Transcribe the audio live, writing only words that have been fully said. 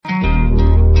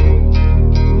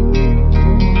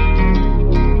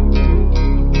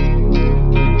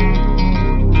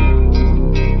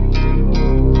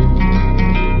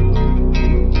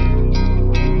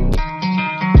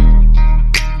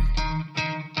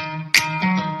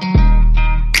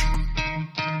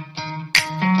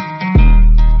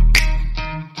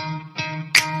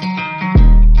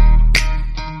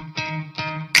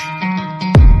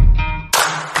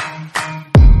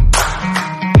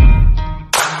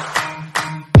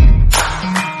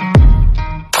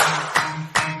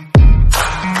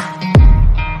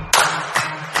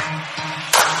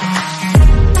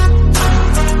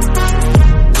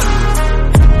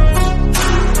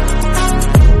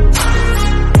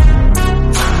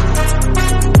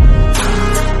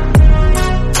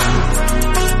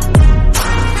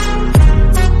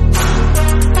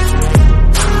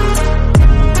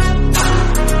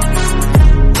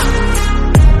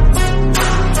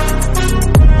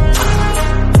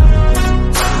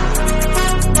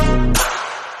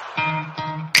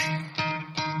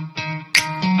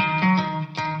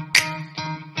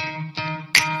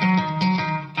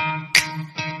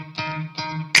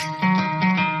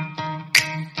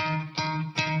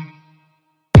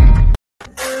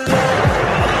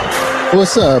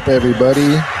What's up,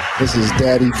 everybody? This is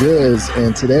Daddy Goods,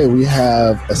 and today we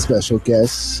have a special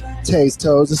guest,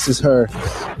 TaysToes. This is her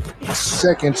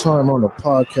second time on the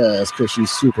podcast because she's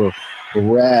super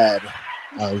rad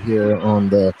out here on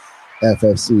the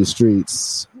FFC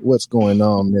streets. What's going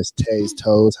on, Miss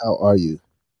TaysToes? How are you?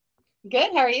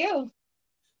 Good. How are you?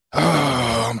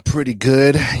 Oh, I'm pretty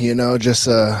good. You know, just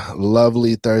a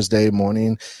lovely Thursday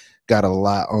morning. Got a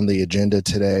lot on the agenda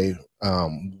today,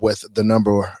 with the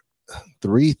number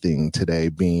 3 thing today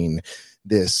being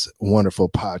this wonderful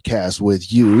podcast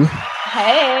with you.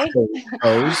 Hey.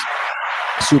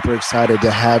 Super excited to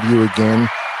have you again.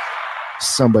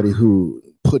 Somebody who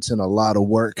puts in a lot of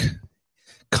work,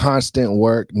 constant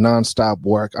work, nonstop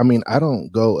work. I mean, I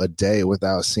don't go a day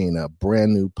without seeing a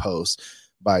brand new post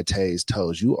by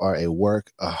TaysToes. You are a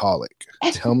workaholic.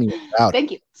 Tell me about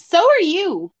Thank you. So are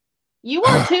you. You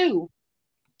are too.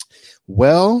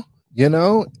 Well, you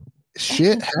know,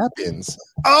 shit happens.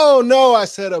 Oh no, I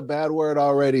said a bad word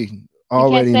already. You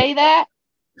can't say that?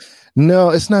 No,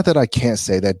 it's not that I can't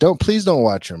say that. Please don't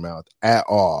watch your mouth at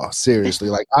all. Seriously.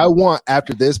 Like, I want,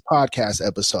 after this podcast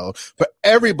episode, for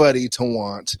everybody to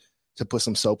want to put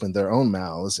some soap in their own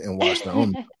mouths and wash their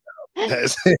own mouth.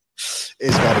 It's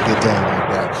got to get down like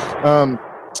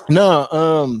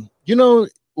that. You know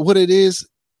what it is?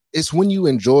 It's when you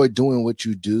enjoy doing what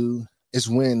you do. It's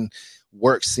when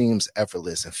work seems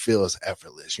effortless and feels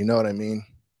effortless. You know what I mean?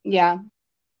 Yeah.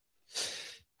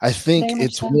 I think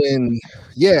it's when,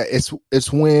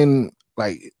 it's when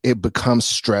like it becomes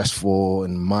stressful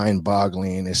and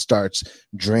mind-boggling. It starts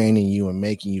draining you and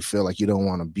making you feel like you don't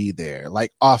want to be there.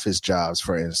 Like office jobs,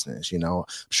 for instance. You know,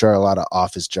 I'm sure a lot of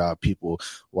office job people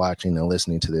watching and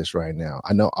listening to this right now.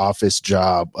 I know office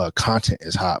job content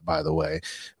is hot, by the way.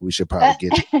 We should probably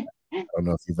get to that. I don't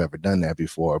know if you've ever done that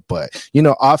before, but you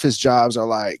know, office jobs are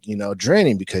like, you know,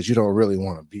 draining because you don't really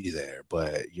want to be there,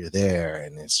 but you're there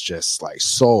and it's just like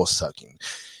soul sucking.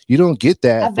 You don't get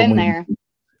that. I've been there.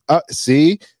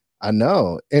 See, I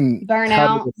know. And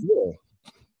burnout.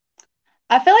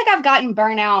 I feel like I've gotten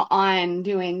burnout on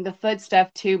doing the foot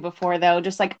stuff too before, though,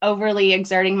 just like overly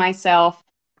exerting myself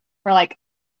for like,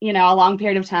 you know, a long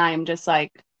period of time. Just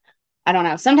like, I don't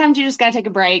know. Sometimes you just got to take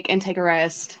a break and take a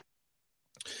rest.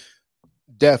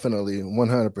 Definitely,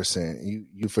 100%.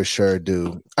 You for sure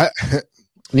do.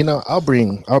 I'll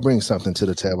bring something to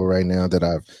the table right now that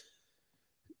I've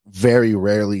very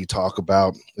rarely talk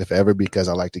about, if ever, because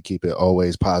I like to keep it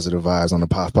always positive vibes on the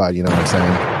POF POD. You know what I'm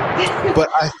saying? But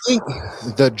I think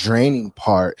the draining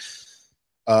part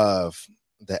of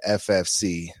the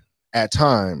FFC at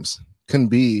times can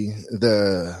be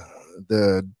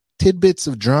the tidbits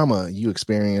of drama you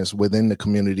experience within the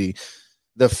community,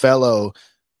 the fellow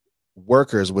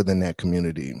workers within that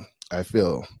community. I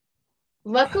feel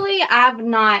luckily I've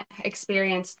not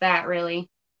experienced that really.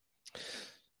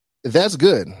 That's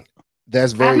good.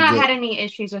 That's very good. I've not had any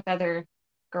issues with other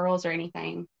girls or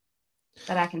anything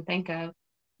that I can think of.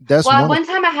 One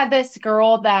time I had this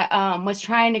girl that was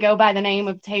trying to go by the name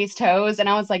of TaysToes, and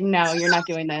I was like, no, you're not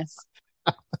doing this.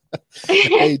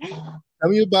 Hey, tell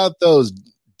me about those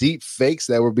deep fakes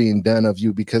that were being done of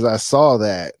you, because I saw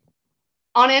that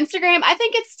on Instagram. I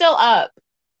think it's still up.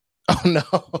 Oh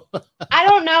no. I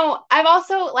don't know. I've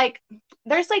also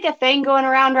there's like a thing going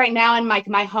around right now in my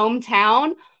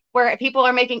hometown where people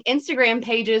are making Instagram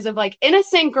pages of like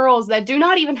innocent girls that do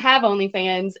not even have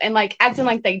OnlyFans and like acting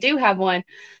like they do have one.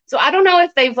 So I don't know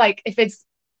if if it's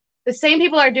the same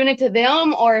people are doing it to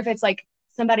them or if it's like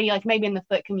somebody like maybe in the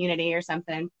foot community or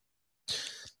something.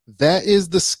 That is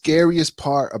the scariest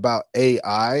part about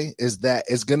AI, is that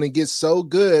it's going to get so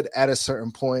good at a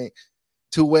certain point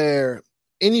to where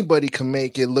anybody can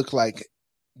make it look like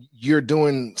you're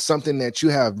doing something that you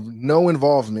have no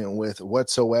involvement with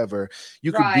whatsoever.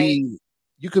 You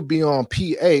could be on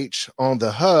PH on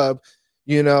the hub,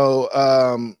 you know,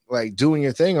 like doing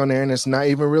your thing on there, and it's not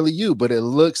even really you, but it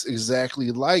looks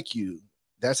exactly like you.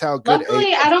 That's how good.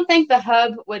 Luckily, I don't think the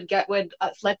hub would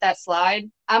let that slide.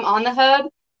 I'm on the hub,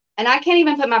 and I can't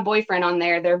even put my boyfriend on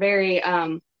there. They're very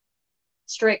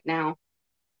strict now.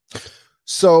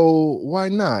 So why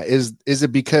not? Is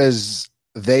it because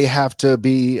they have to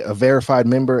be a verified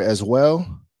member as well?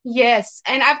 Yes,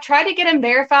 and I've tried to get him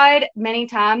verified many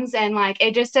times, and like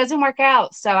it just doesn't work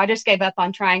out. So I just gave up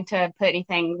on trying to put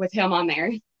anything with him on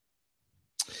there.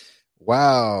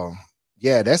 Wow.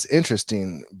 Yeah, that's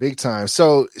interesting. Big time.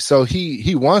 So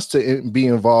he wants to be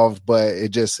involved, but it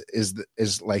just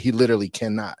is like he literally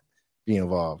cannot be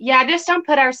involved. Yeah, just don't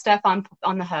put our stuff on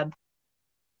the hub.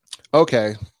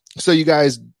 Okay. So you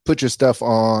guys put your stuff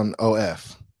on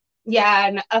OF. Yeah,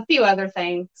 and a few other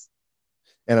things.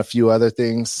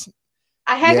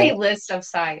 I have a list of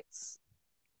sites.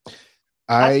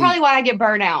 That's probably why I get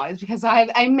burnt out, is because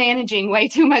I'm managing way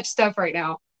too much stuff right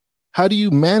now. How do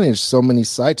you manage so many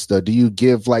sites though? Do you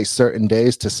give like certain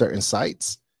days to certain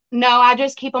sites? No, I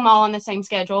just keep them all on the same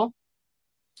schedule.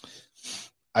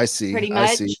 I see. Pretty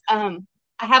much. I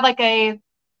have like a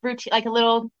routine, like a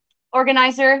little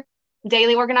organizer,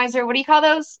 daily organizer. What do you call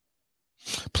those?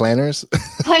 Planners.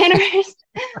 Planners.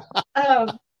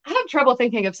 I have trouble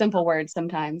thinking of simple words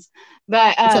sometimes,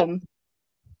 but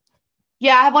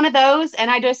yeah, I have one of those,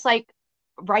 and I just like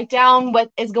write down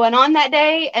what is going on that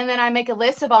day, and then I make a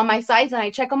list of all my sites and I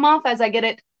check them off as I get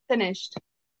it finished.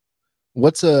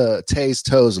 What's a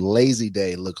TaysToes lazy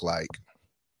day look like?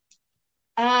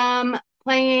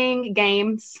 Playing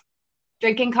games,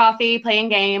 drinking coffee, playing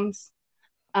games.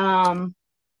 Yeah.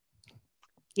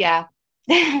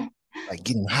 Like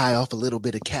getting high off a little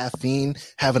bit of caffeine,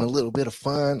 having a little bit of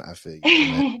fun. I feel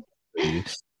you.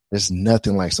 There's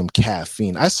nothing like some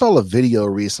caffeine. I saw a video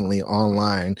recently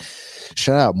online.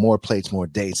 Shout out More Plates, More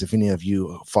Dates, if any of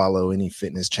you follow any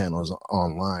fitness channels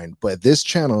online. But this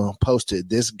channel posted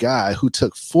this guy who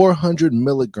took 400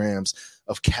 milligrams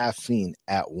of caffeine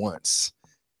at once.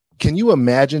 Can you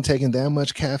imagine taking that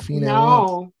much caffeine at once?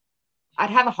 No, I'd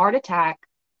have a heart attack.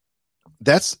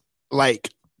 That's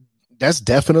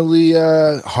definitely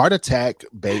a heart attack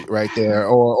bait right there.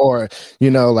 Or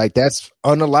like that's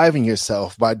unaliving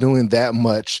yourself by doing that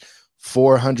much.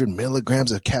 400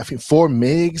 milligrams of caffeine, 4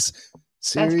 mgs.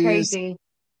 Serious? That's crazy.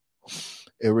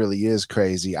 It really is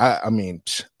crazy. I mean,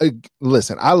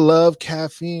 listen, I love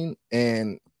caffeine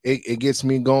and it gets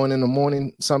me going in the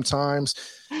morning sometimes.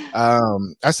 I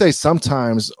say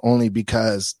sometimes only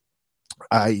because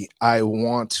I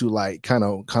want to like kind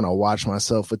of watch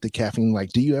myself with the caffeine. Like,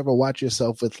 do you ever watch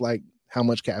yourself with like how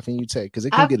much caffeine you take? Because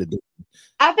it can get addictive.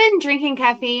 I've been drinking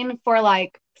caffeine for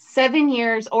like 7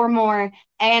 years or more,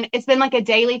 and it's been like a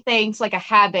daily thing. It's like a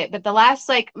habit. But the last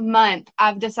like month,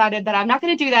 I've decided that I'm not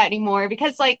going to do that anymore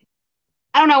because like,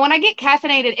 I don't know, when I get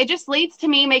caffeinated, it just leads to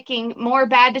me making more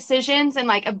bad decisions and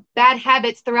like bad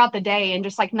habits throughout the day and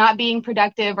just like not being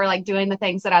productive or like doing the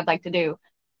things that I'd like to do.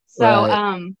 So,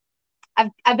 right.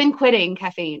 I've been quitting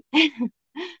caffeine.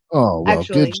 Oh, well,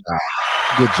 actually.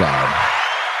 Good job.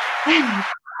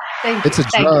 It's a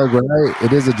drug, right?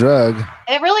 It is a drug.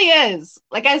 It really is.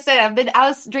 Like I said, I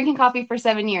was drinking coffee for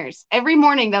 7 years. Every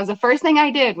morning, that was the first thing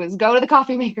I did was go to the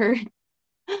coffee maker.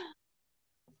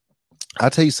 I'll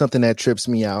tell you something that trips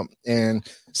me out, and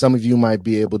some of you might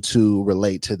be able to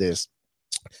relate to this.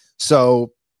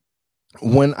 So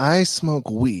when I smoke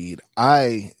weed,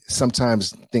 I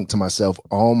sometimes think to myself,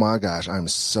 oh my gosh, I'm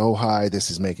so high.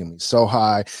 This is making me so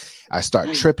high. I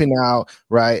start tripping out,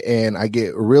 right? And I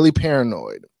get really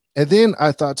paranoid. And then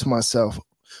I thought to myself,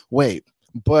 wait,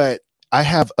 but I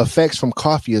have effects from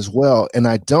coffee as well. And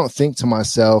I don't think to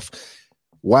myself,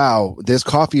 wow, this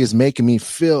coffee is making me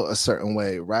feel a certain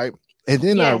way, right? And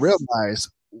then I realized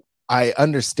I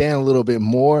understand a little bit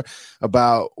more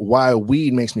about why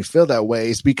weed makes me feel that way.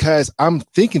 It's because I'm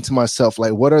thinking to myself,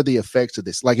 like, what are the effects of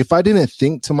this? Like, if I didn't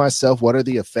think to myself, what are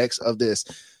the effects of this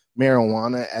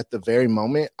marijuana at the very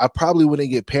moment, I probably wouldn't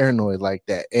get paranoid like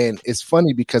that. And it's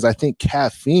funny because I think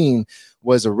caffeine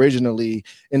was originally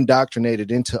indoctrinated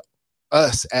into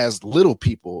us as little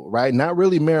people, right? Not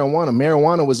really marijuana.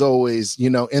 Marijuana was always,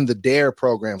 in the DARE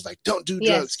programs, like, don't do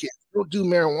drugs, kids. Don't do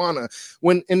marijuana,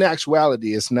 when in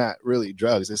actuality it's not really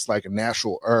drugs. It's like a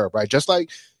natural herb, right? Just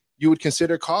like you would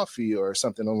consider coffee or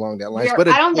something along that line. But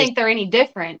I don't think they're any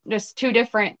different. Just two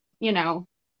different,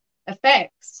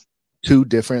 effects. Two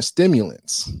different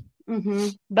stimulants. Mm-hmm.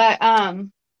 But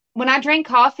when I drink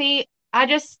coffee,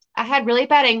 I had really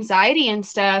bad anxiety and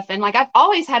stuff. And like, I've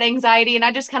always had anxiety, and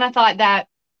I just kind of thought that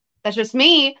that's just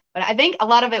me. But I think a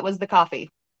lot of it was the coffee.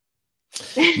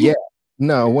 Yeah.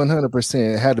 No,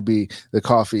 100%. It had to be the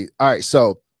coffee. All right.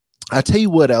 So I'll tell you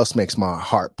what else makes my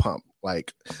heart pump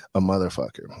like a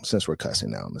motherfucker. Since we're cussing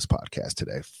now on this podcast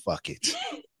today, fuck it.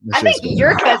 I think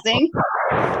you're cussing.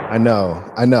 I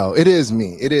know. It is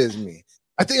me.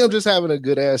 I think I'm just having a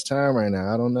good ass time right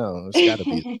now. I don't know. It's got to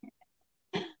be.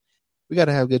 We got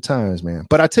to have good times, man.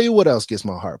 But I tell you what else gets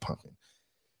my heart pumping.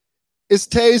 It's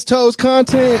TaysToes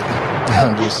content.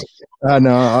 I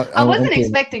know. I wasn't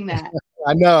expecting that.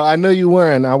 I know you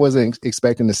weren't. I wasn't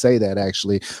expecting to say that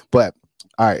actually. But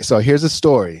all right, so here's a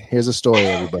story,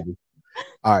 everybody.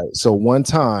 All right, so one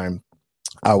time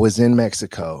I was in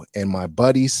Mexico and my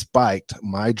buddy spiked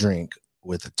my drink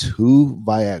with 2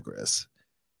 Viagras.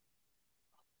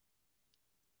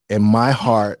 And my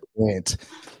heart went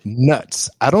nuts.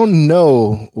 I don't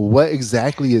know what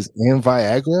exactly is in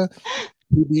Viagra,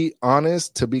 to be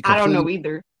honest, I don't know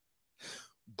either.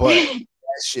 But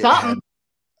shit had, Something.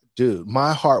 dude,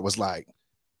 my heart was like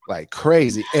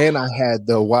crazy. And I had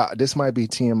the wow, this might be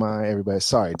TMI, everybody.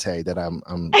 Sorry, Tay, that I'm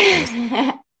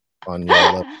on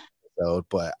your episode,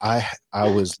 but I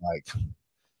was like,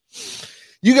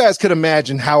 you guys could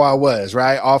imagine how I was,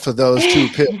 right? Off of those two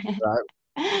pills, right?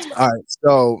 All right.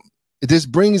 So this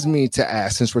brings me to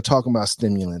ask, since we're talking about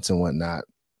stimulants and whatnot,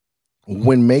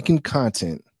 when making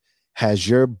content, has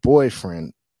your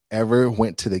boyfriend ever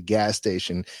went to the gas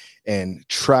station and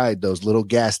tried those little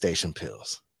gas station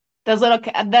pills? The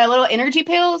little energy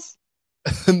pills?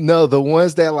 No, the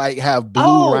ones that like have blue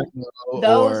Oh, rhino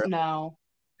those or no.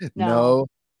 no.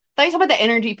 I thought you talking about the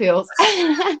energy pills.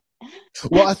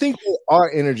 Well, I think they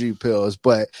are energy pills,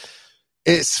 but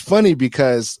it's funny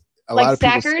because a Like lot of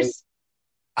people say, stackers?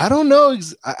 I don't know.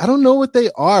 I don't know what they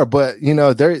are, but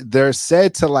they're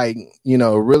said to like,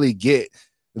 really get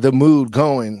the mood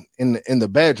going in the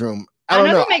bedroom. I I don't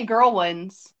know know. they make girl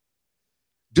ones.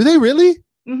 Do they really?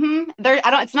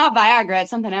 It's not Viagra, it's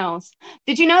something else.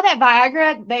 Did you know that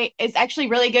Viagra is actually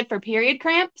really good for period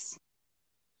cramps?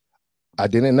 I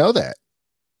didn't know that.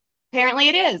 Apparently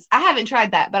it is. I haven't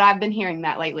tried that, but I've been hearing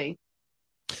that lately.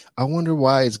 I wonder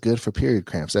why it's good for period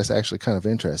cramps. That's actually kind of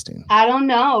interesting. I don't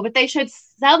know, but they should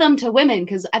sell them to women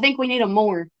because I think we need them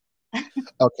more.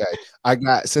 Okay.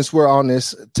 Since we're on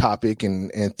this topic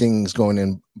and things going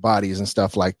in bodies and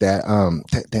stuff like that.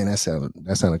 Damn,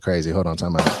 that sounded crazy. Hold on,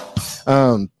 time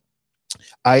out.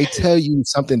 I tell you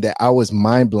something that I was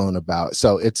mind blown about.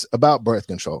 So it's about birth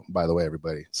control, by the way,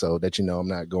 everybody. So that I'm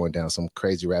not going down some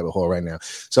crazy rabbit hole right now.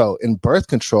 So in birth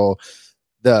control,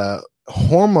 the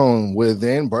hormone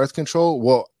within birth control,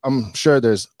 well, I'm sure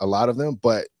there's a lot of them,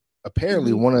 but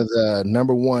apparently one of the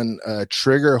number one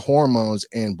trigger hormones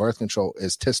in birth control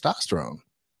is testosterone.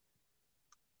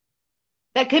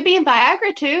 That could be in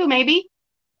Viagra too, maybe.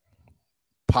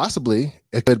 Possibly.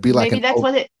 It could be like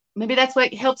Maybe that's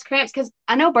what helps cramps, because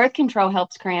I know birth control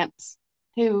helps cramps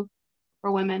too for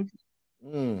women.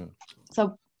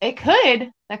 So that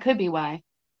could be why.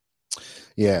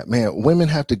 Yeah, man, women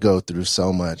have to go through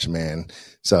so much, man.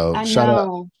 So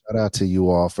shout out to you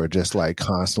all for just like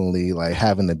constantly like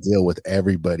having to deal with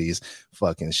everybody's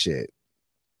fucking shit.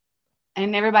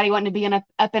 And everybody wanting to be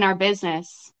up in our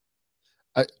business.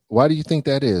 Why do you think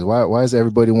that is? Why does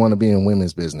everybody want to be in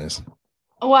women's business?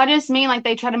 Well, I just mean like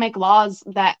they try to make laws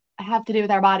that have to do with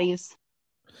our bodies.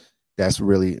 That's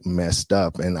really messed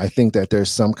up. And I think that there's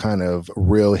some kind of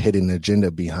real hidden agenda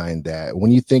behind that.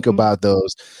 When you think about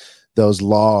those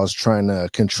laws trying to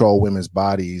control women's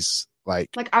bodies, like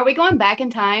are we going back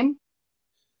in time?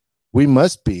 We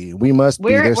must be.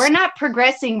 We're not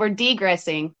progressing, we're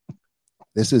degressing.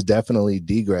 This is definitely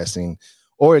degressing.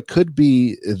 Or it could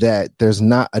be that there's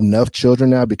not enough children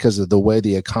now because of the way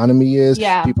the economy is.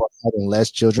 Yeah. People are having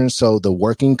less children. So the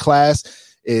working class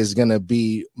is going to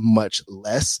be much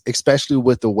less, especially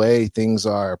with the way things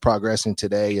are progressing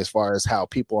today as far as how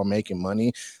people are making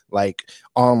money. Like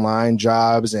online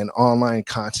jobs and online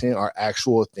content are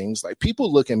actual things. Like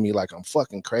people look at me like I'm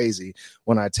fucking crazy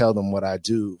when I tell them what I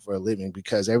do for a living,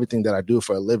 because everything that I do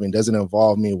for a living doesn't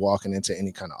involve me walking into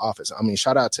any kind of office. I mean,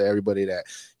 shout out to everybody that,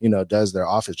 does their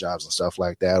office jobs and stuff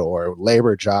like that, or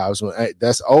labor jobs.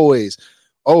 That's always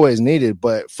needed.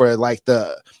 But for like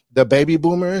the baby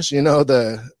boomers,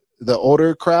 the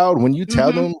older crowd, when you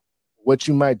tell them what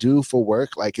you might do for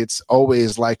work, like it's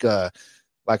always like an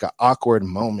awkward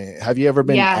moment. Have you ever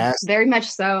been asked? Very much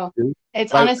so.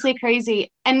 It's honestly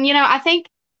crazy. And I think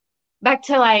back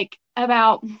to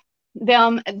about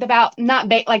not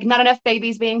enough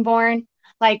babies being born.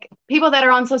 Like people that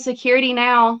are on Social Security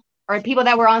now, or people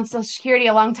that were on Social Security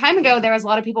a long time ago, there was a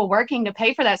lot of people working to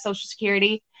pay for that Social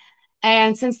Security.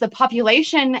 And since the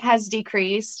population has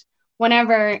decreased,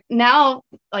 whenever now,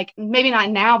 maybe not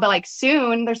now, but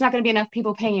soon, there's not going to be enough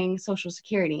people paying Social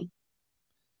Security.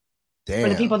 Damn. For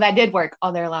the people that did work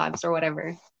all their lives or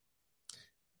whatever.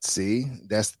 See,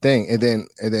 that's the thing. And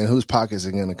then whose pockets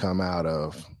are going to come out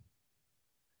of?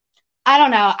 I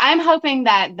don't know. I'm hoping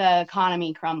that the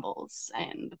economy crumbles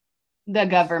and the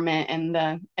government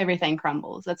and everything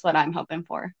crumbles. That's what I'm hoping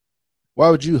for. Why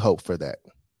would you hope for that?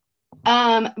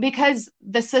 Because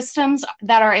the systems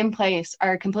that are in place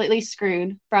are completely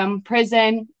screwed, from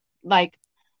prison,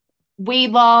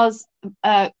 weed laws,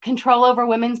 control over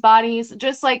women's bodies,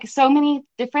 just so many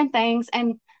different things,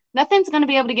 and nothing's going to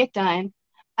be able to get done.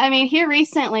 I mean, here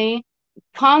recently,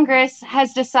 Congress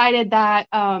has decided that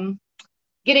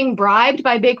getting bribed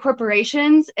by big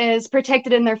corporations is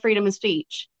protected in their freedom of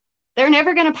speech. They're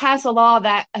never going to pass a law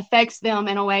that affects them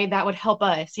in a way that would help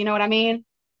us. You know what I mean?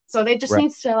 So they just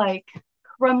needs to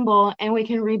crumble and we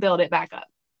can rebuild it back up.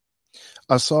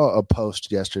 saw a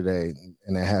post yesterday,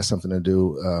 and it has something to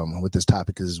do with this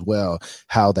topic as well.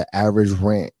 How the average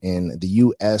rent in the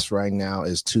U.S. right now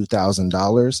is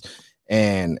 $2,000,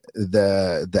 and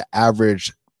the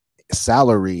average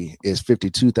salary is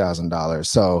 $52,000.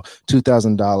 So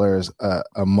 $2,000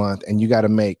 a month, and you got to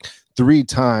make 3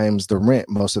 times the rent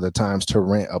most of the times to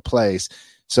rent a place.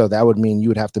 So that would mean you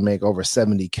would have to make over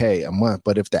 $70K a month.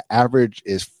 But if the average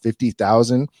is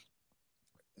 $50,000,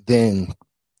 then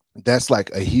that's like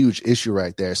a huge issue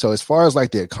right there. So as far as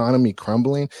like the economy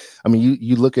crumbling, I mean,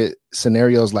 you look at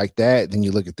scenarios like that, then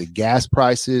you look at the gas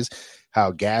prices,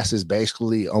 how gas is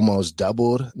basically almost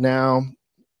doubled now.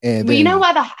 And but you know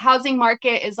why the housing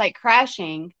market is like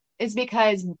crashing is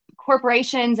because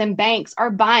corporations and banks are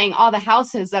buying all the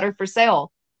houses that are for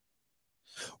sale.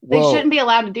 They shouldn't be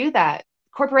allowed to do that.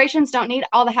 Corporations don't need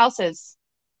all the houses.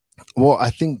 Well, I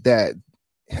think that,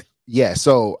 yeah.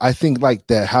 So I think like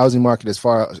the housing market, as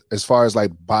far as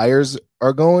like buyers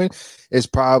are going, it's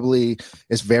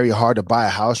very hard to buy a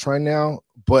house right now.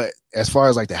 But as far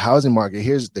as like the housing market,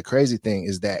 here's the crazy thing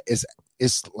is that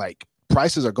it's like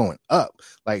prices are going up.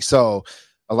 Like, so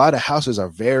a lot of houses are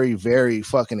very, very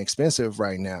fucking expensive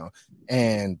right now.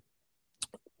 And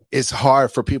it's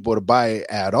hard for people to buy it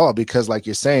at all because, like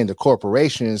you're saying, the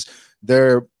corporations,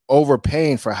 they're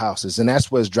overpaying for houses, and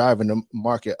that's what's driving the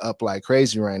market up like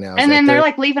crazy right now. And then they're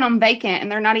like leaving them vacant,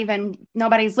 and they're not even,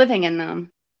 nobody's living in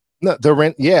them. No,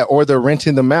 or they're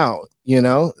renting them out. You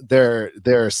know,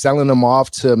 they're selling them off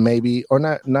to maybe, or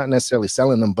not necessarily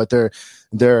selling them, but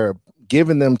they're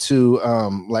giving them to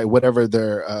like whatever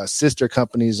their sister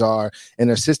companies are, and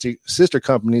their sister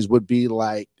companies would be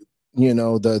like, you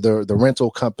know, the rental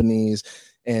companies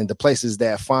and the places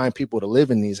that find people to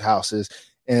live in these houses,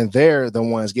 and they're the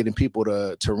ones getting people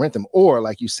to rent them, or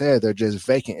like you said, they're just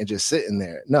vacant and just sitting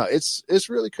there. No, it's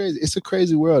really crazy. It's a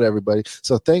crazy world, everybody.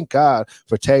 So thank God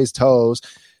for TaysToes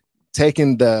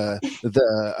taking the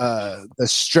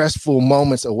stressful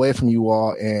moments away from you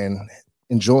all and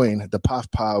enjoying the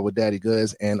POF Pod with Daddy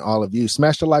Goods and all of you.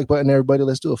 Smash the like button, everybody.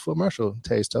 Let's do a full commercial.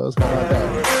 TaysToes. How about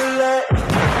that?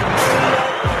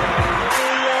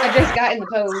 I just got in the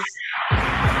pose.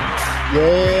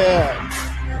 Yeah.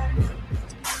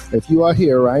 If you are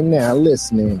here right now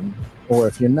listening, or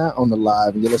if you're not on the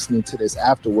live and you're listening to this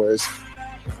afterwards,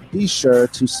 be sure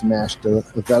to smash the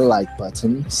like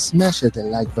button. Smash the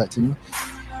like button.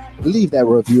 Leave that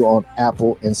review on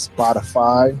Apple and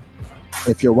Spotify.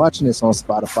 If you're watching this on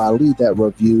Spotify, leave that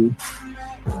review.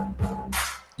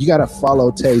 You got to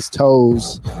follow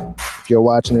TaysToes if you're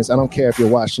watching this. I don't care if you're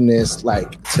watching this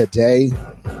like today,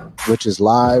 which is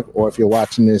live, or if you're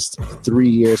watching this 3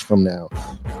 years from now.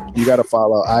 You got to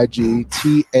follow IG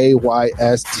TaysToess,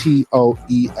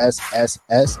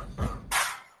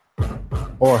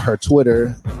 or her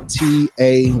Twitter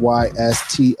TaysToes_.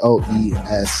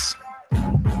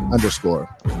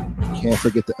 Can't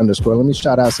forget the underscore. Let me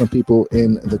shout out some people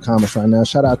in the comments right now.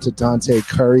 Shout out to Dante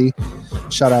Curry.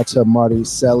 Shout out to Marty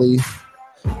Selly.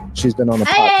 She's been on the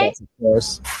podcast, of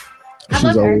course.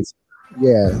 She's always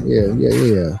yeah.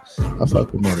 I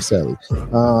fuck with Marty Selly.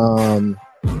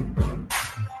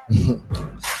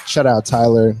 Shout out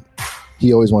Tyler.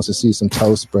 He always wants to see some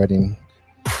toast spreading.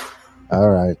 All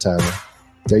right, Tyler.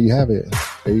 There you have it,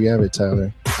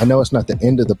 Tyler. I know it's not the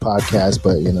end of the podcast,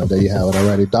 but you know, there you have it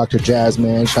already. Dr.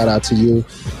 Jazzman, shout out to you.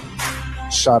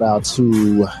 Shout out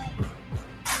to,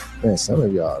 man, some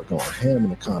of y'all are going ham in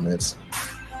the comments.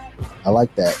 I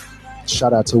like that.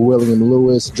 Shout out to William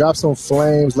Lewis. Drop some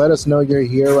flames. Let us know you're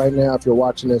here right now if you're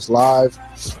watching this live.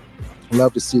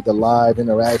 Love to see the live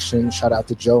interaction. Shout out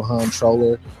to Johan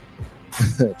Troller.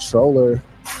 Troller.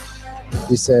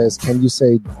 He says, can you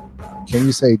say,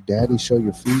 Daddy, show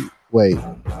your feet? Wait,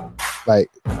 like,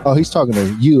 oh, he's talking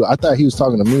to you. I thought he was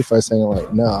talking to me first, saying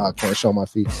like, no, I can't show my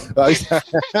feet.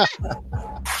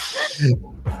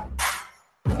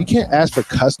 You can't ask for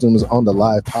customs on the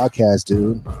live podcast,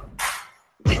 dude.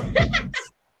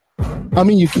 I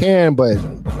mean, you can, but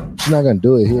she's not gonna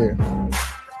do it here.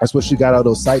 That's what she got all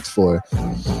those sites for.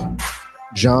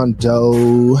 John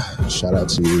Doe, shout out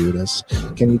to you.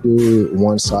 Can you do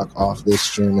one sock off this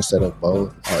stream instead of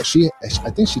both? I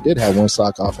think she did have one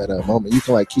sock off at a moment. You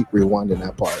can like keep rewinding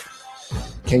that part.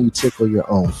 Can you tickle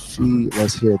your own feet?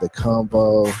 Let's hear the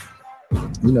combo.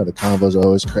 You know the combos are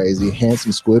always crazy.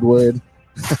 Handsome Squidward.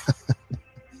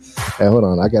 Hey, hold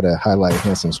on. I gotta highlight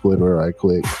Handsome Squidward right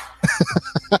quick.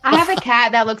 I have a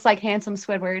cat that looks like Handsome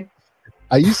Squidward.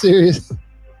 Are you serious?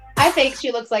 I think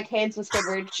she looks like Handsome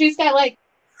Squidward. She's got like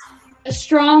a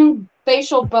strong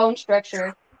facial bone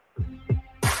structure.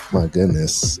 My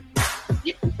goodness.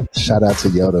 Shout out to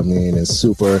Yoda Man and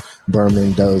Super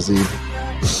Berman Dozy.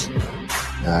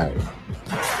 All right.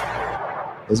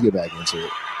 Let's get back into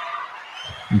it.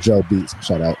 Joe Beats.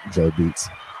 Shout out Joe Beats.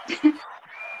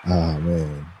 Oh,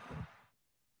 man.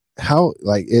 How,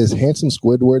 like, is Handsome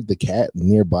Squidward the cat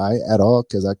nearby at all?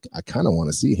 Because I kind of want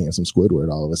to see Handsome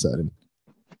Squidward all of a sudden.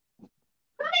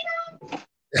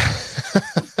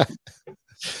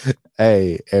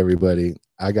 Hey, everybody.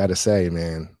 I got to say,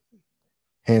 man,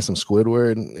 Handsome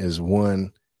Squidward is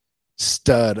one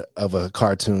stud of a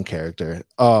cartoon character.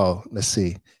 Oh, let's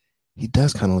see. He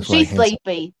does kind of look like Handsome. She's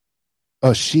sleepy.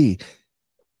 Oh, she.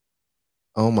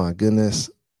 Oh, my goodness.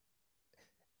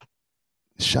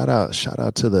 Shout out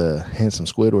to the Handsome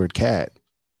Squidward cat.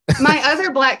 My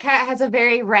other black cat has a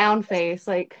very round face.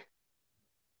 Like,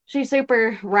 she's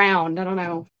super round. I don't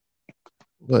know.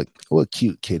 Look, what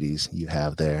cute kitties you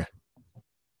have there.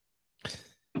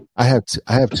 I have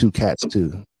two cats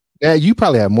too. Yeah, you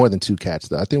probably have more than two cats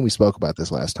though. I think we spoke about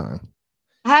this last time.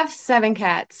 I have 7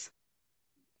 cats.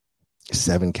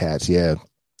 7 cats, yeah.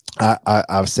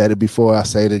 I've said it before. I'll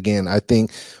say it again. I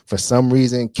think for some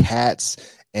reason cats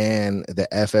and the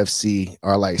FFC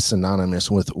are like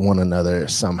synonymous with one another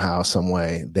somehow, some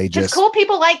way. They just cool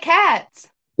people like cats.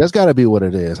 That's got to be what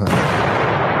it is, huh?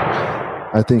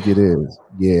 I think it is.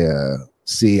 Yeah.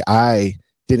 See, I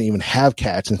didn't even have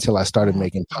cats until I started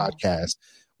making podcasts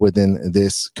within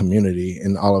this community,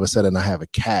 and all of a sudden I have a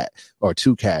cat or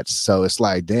 2 cats. So it's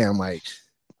like, damn, like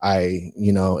I,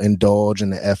 indulge in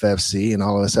the FFC, and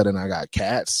all of a sudden I got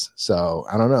cats. So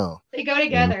I don't know. They go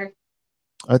together.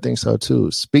 I think so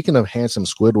too. Speaking of Handsome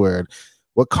Squidward,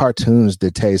 what cartoons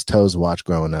did TaysToes watch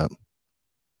growing up?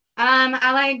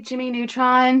 I like Jimmy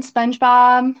Neutron,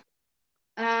 SpongeBob,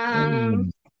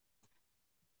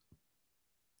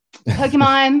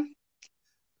 Pokemon,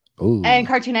 and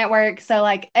Cartoon Network. So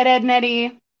like Ed, Edd n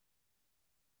Eddy.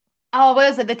 Oh,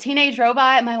 what is it? The Teenage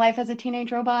Robot. My Life as a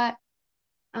Teenage Robot.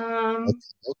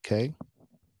 Okay.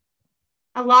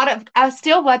 I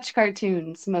still watch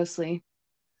cartoons mostly.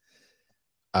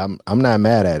 I'm not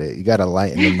mad at it. You got to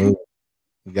lighten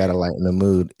the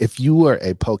mood. If you were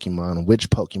a Pokemon, which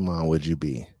Pokemon would you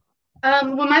be?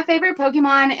 Well, my favorite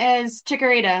Pokemon is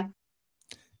Chikorita.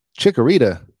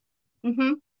 Chikorita?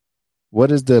 Mm-hmm.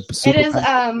 What is the super It is,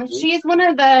 she's one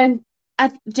of the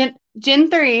Gen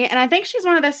 3, and I think she's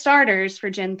one of the starters for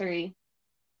Gen 3.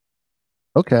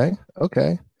 Okay.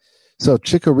 So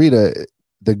Chikorita,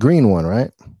 the green one,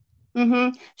 right?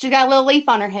 Mm-hmm. She's got a little leaf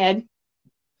on her head.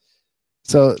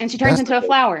 And she turns into a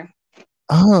flower.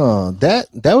 Oh, that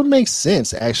would make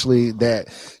sense, actually, that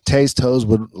TaysToes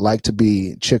would like to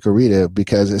be Chikorita,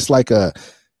 because it's like a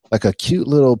cute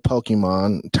little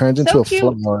Pokemon, turns into a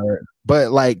flower.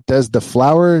 But like, does the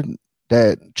flower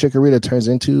that Chikorita turns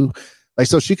into, like,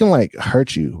 so she can like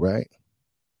hurt you, right?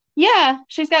 Yeah,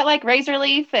 she's got like Razor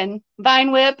Leaf and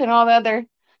Vine Whip and all the other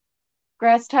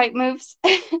grass type moves.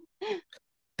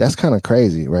 That's kind of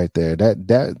crazy right there.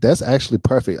 That's actually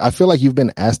perfect. I feel like you've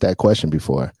been asked that question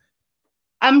before.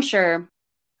 I'm sure.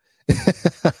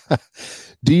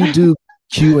 Do you do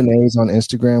Q&As on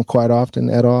Instagram quite often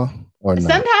at all, or not?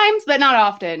 Sometimes, but not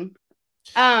often.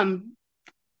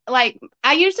 Like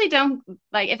I usually don't,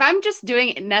 like if I'm just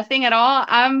doing nothing at all,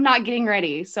 I'm not getting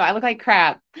ready, so I look like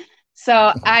crap.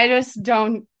 So I just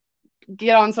don't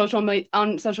get on social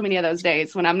media those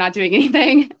days when I'm not doing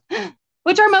anything,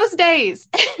 which are most days.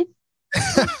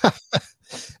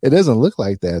 It doesn't look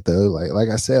like that though. Like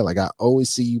I said, like I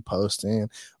always see you posting,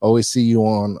 always see you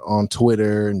on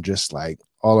Twitter, and just like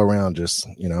all around, just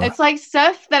It's like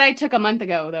stuff that I took a month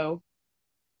ago though.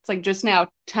 It's like just now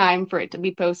time for it to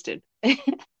be posted.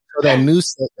 So that new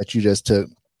set that you just took,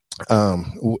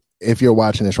 if you're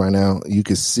watching this right now, you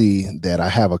can see that I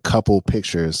have a couple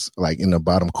pictures like in the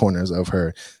bottom corners of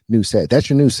her new set. That's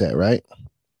your new set, right?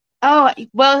 Oh,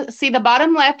 well, see, the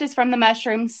bottom left is from the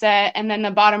mushroom set, and then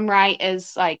the bottom right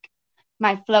is like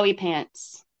my flowy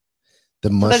pants. So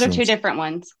those are 2 different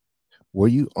ones. Were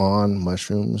you on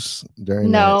mushrooms during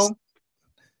No.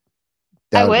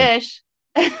 I wish.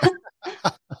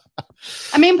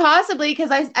 I mean, possibly, because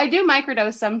I do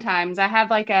microdose sometimes. I have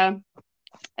like a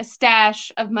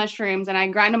stash of mushrooms, and I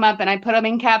grind them up and I put them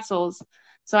in capsules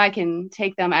so I can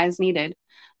take them as needed.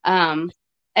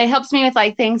 It helps me with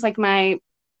like things like my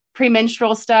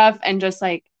premenstrual stuff and just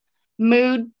like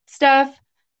mood stuff.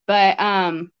 But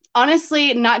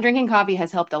honestly, not drinking coffee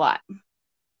has helped a lot.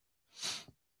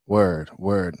 Word.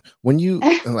 When you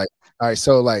like, all right,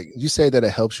 so like you say that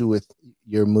it helps you with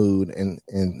your mood and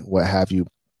what have you.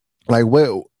 Like,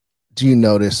 what do you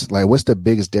notice? Like, what's the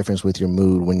biggest difference with your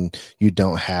mood when you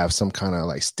don't have some kind of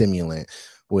like stimulant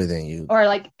within you? Or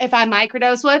like if I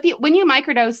microdose, well, when you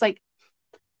microdose, like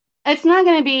It's not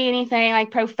going to be anything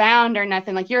like profound or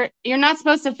nothing. Like you're not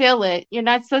supposed to feel it. You're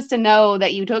not supposed to know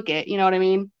that you took it. You know what I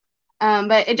mean?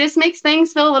 But it just makes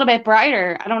things feel a little bit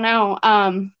brighter. I don't know.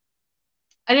 And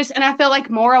I feel like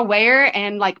more aware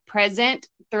and like present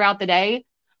throughout the day.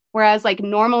 Whereas like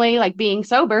normally, like being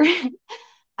sober,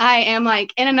 I am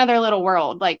like in another little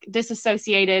world, like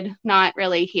disassociated, not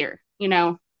really here, you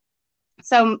know?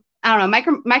 So I don't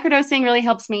know. Microdosing really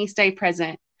helps me stay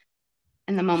present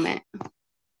in the moment.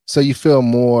 So you feel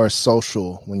more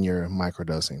social when you're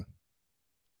microdosing?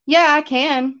 Yeah, I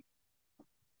can.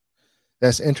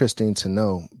 That's interesting to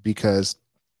know, because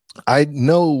I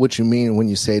know what you mean when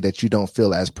you say that you don't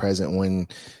feel as present when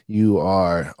you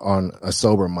are on a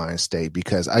sober mind state,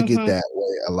 because I get that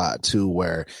way a lot too,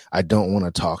 where I don't want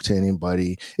to talk to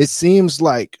anybody. It seems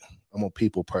like I'm a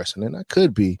people person, and I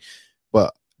could be,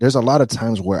 but there's a lot of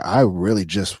times where I really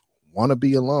just want to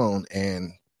be alone.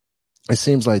 And it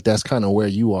seems like that's kind of where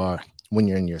you are when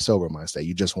you're in your sober mind state.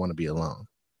 You just want to be alone.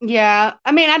 Yeah.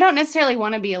 I mean, I don't necessarily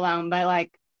want to be alone, but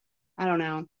like, I don't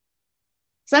know.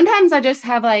 Sometimes I just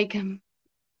have like, I'm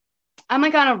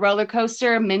like on a roller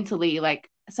coaster mentally. Like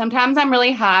sometimes I'm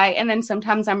really high and then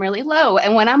sometimes I'm really low.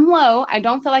 And when I'm low, I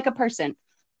don't feel like a person.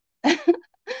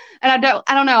 And I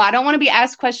don't know. I don't want to be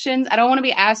asked questions. I don't want to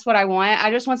be asked what I want.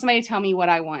 I just want somebody to tell me what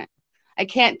I want. I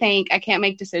can't think. I can't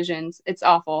make decisions. It's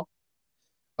awful.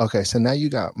 Okay, so now you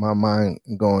got my mind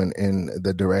going in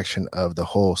the direction of the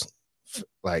whole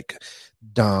like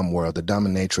dom world, the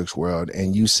dominatrix world,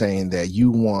 and you saying that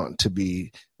you want to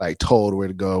be like told where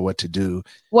to go, what to do,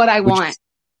 what I want,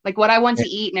 like what I want to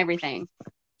eat and everything.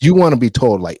 You want to be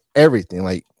told like everything,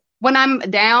 like when I'm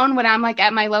down, when I'm like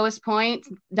at my lowest point,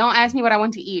 don't ask me what I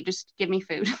want to eat. Just give me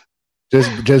food.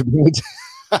 just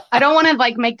I don't want to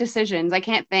like make decisions. I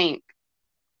can't think.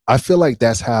 I feel like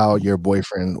that's how your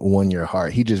boyfriend won your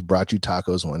heart. He just brought you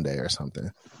tacos one day or something.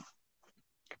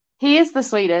 He is the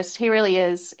sweetest. He really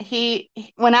is.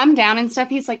 When I'm down and stuff,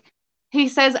 he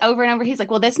says over and over, he's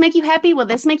like, will this make you happy? Will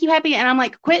this make you happy? And I'm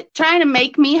like, quit trying to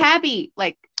make me happy.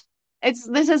 Like,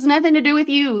 this has nothing to do with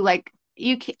you. Like,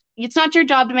 it's not your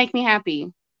job to make me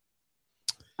happy.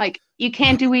 Like, you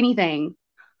can't do anything.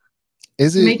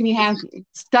 Is it make me happy?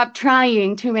 Stop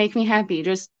trying to make me happy.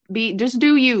 Just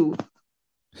do you.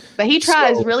 But he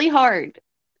tries really hard.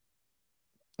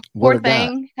 Poor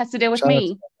thing has to deal with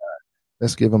me.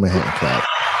 Let's give him a hand clap.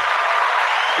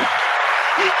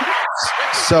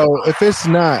 So if it's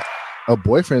not a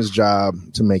boyfriend's job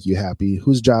to make you happy,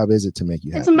 whose job is it to make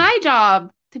you happy? It's my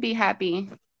job to be happy.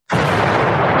 You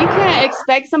can't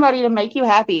expect somebody to make you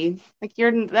happy. Like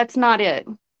that's not it.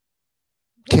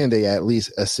 Can they at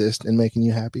least assist in making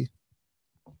you happy?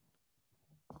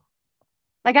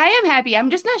 Like I am happy.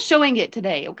 I'm just not showing it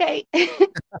today, okay?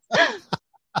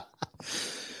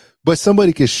 But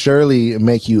somebody could surely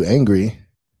make you angry.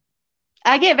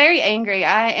 I get very angry.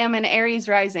 I am an Aries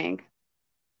rising.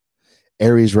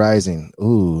 Aries rising.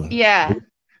 Ooh. Yeah.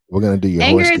 We're going to do your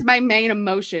anger is my main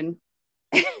emotion.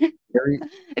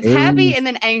 It's happy and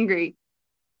then angry.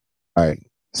 All right.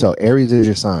 So Aries is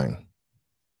your sign.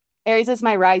 Aries is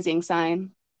my rising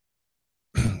sign.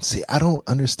 See, I don't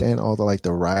understand all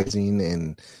the rising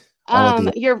and all of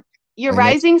the your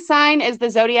rising sign is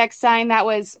the zodiac sign that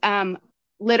was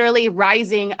literally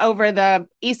rising over the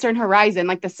eastern horizon,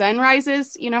 like the sun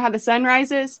rises. You know how the sun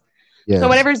rises? Yes. So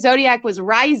whatever zodiac was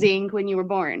rising when you were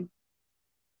born.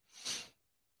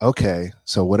 Okay,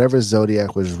 so whatever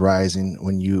zodiac was rising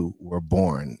when you were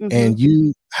born, and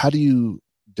how do you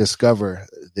discover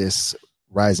this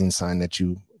rising sign that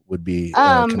you would be?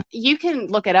 You can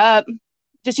look it up.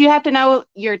 Just you have to know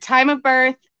your time of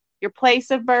birth, your place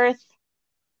of birth,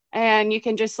 and you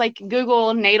can just like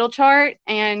Google natal chart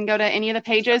and go to any of the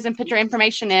pages and put your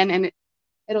information in, and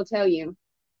it'll tell you.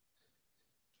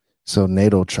 So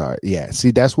natal chart. Yeah.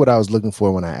 See, that's what I was looking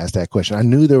for when I asked that question. I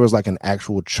knew there was like an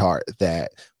actual chart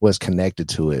that was connected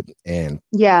to it. And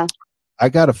yeah, I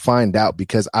got to find out,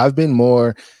 because I've been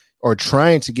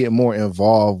trying to get more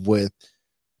involved with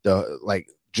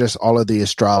just all of the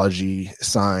astrology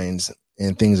signs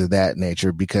and things of that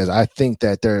nature, because I think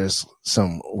that there's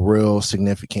some real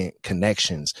significant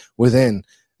connections within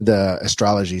the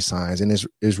astrology signs. And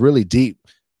it's really deep.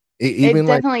 It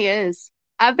definitely is.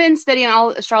 I've been studying all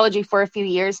astrology for a few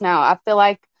years now. I feel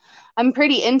like I'm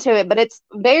pretty into it, but it's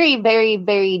very, very,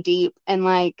 very deep. And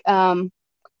like,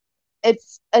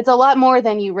 it's a lot more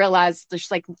than you realize. Just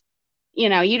like,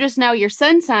 you just know your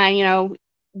sun sign,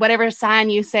 whatever sign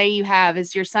you say you have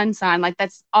is your sun sign. Like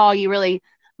that's all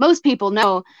most people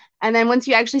know. And then once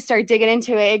you actually start digging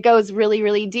into it, it goes really,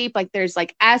 really deep. Like there's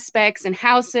like aspects and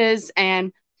houses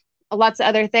and lots of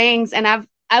other things. And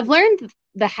I've learned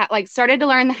like started to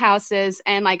learn the houses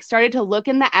and like started to look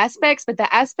in the aspects, but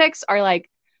the aspects are like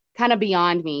kind of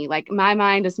beyond me. Like my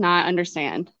mind does not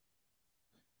understand.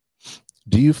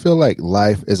 Do you feel like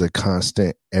life is a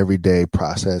constant everyday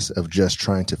process of just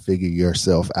trying to figure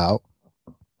yourself out?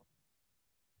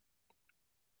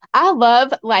 I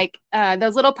love like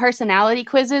those little personality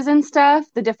quizzes and stuff,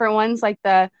 the different ones like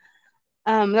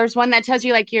there's one that tells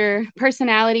you like your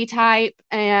personality type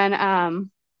and I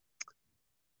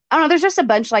don't know, there's just a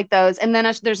bunch like those. And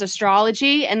then there's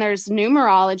astrology and there's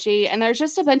numerology and there's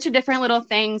just a bunch of different little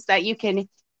things that you can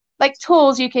like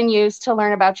tools you can use to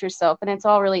learn about yourself and it's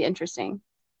all really interesting.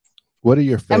 What are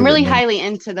your I'm favorite really numbers? highly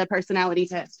into the personality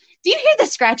test. Do you hear the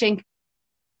scratching?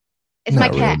 It's my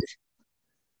Not cat. really.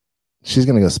 She's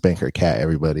gonna go spank her cat,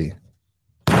 everybody.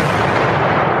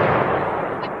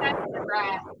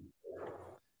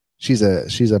 She's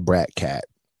a brat cat.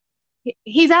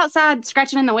 He's outside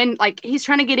scratching in the wind, like he's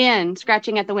trying to get in,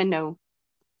 scratching at the window.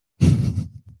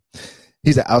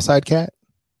 He's an outside cat.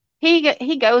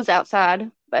 He goes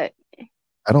outside, but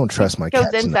I don't trust my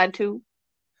goes cats. inside too.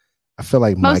 I feel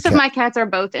like Most of my cats are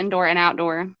both indoor and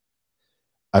outdoor.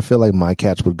 I feel like my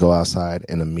cats would go outside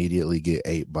and immediately get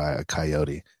ate by a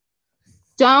coyote.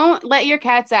 Don't let your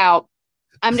cats out.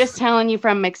 I'm just telling you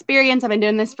from experience. I've been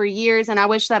doing this for years, and I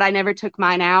wish that I never took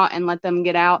mine out and let them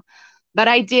get out. But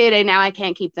I did, and now I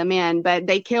can't keep them in. But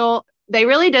they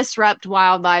really disrupt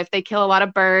wildlife. They kill a lot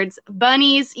of birds.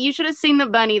 Bunnies, you should have seen the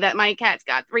bunny that my cats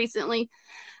got recently.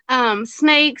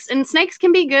 Snakes, and snakes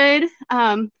can be good.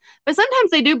 But sometimes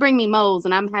they do bring me moles,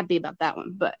 and I'm happy about that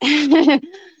one. But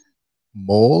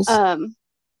Moles?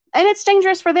 and it's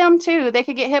dangerous for them too. They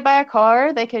could get hit by a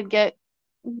car. They could get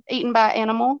eaten by an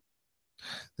animal.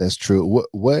 That's true.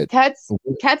 What Cats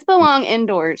belong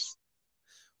indoors.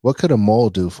 What could a mole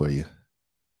do for you?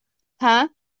 Huh?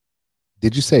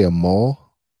 Did you say a mole?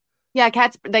 Yeah,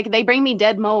 cats they bring me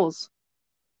dead moles.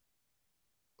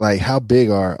 Like how big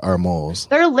are moles?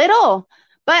 They're little.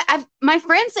 But my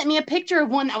friend sent me a picture of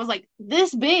one that was like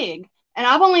this big, and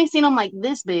I've only seen them like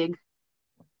this big.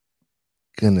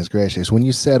 Goodness gracious. When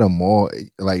you said a mole,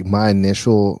 like my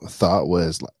initial thought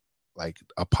was like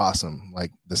a possum,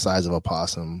 like the size of a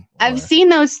possum. I've seen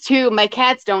those too. My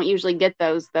cats don't usually get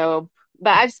those though.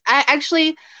 But I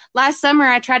actually last summer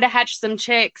I tried to hatch some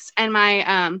chicks and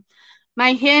my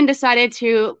hen decided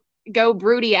to go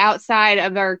broody outside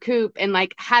of our coop and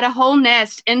like had a whole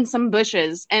nest in some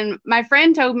bushes. And my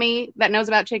friend told me that knows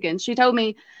about chickens. She told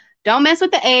me, don't mess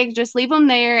with the eggs, just leave them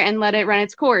there and let it run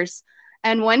its course.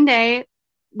 And one day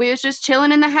we was just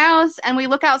chilling in the house and we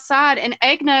look outside and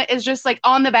Egna is just like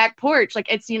on the back porch.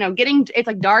 Like it's, it's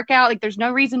like dark out. Like there's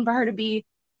no reason for her to be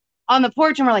on the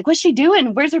porch. And we're like, what's she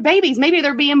doing? Where's her babies? Maybe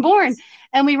they're being born.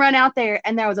 And we run out there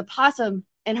and there was a possum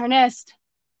in her nest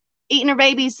eating her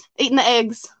babies, eating the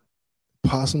eggs.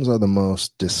 Possums are the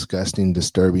most disgusting,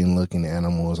 disturbing looking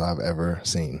animals I've ever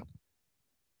seen.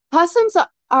 Possums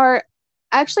are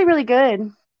actually really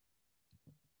good.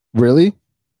 Really?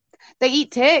 They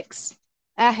eat ticks.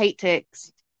 I hate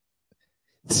ticks.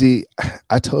 See,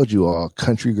 I told you all,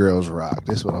 country girls rock.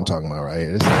 This is what I'm talking about right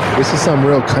here. This is some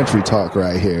real country talk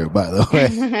right here, by the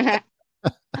way.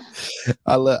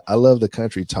 I love the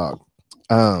country talk.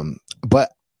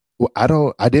 But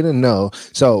I didn't know.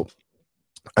 So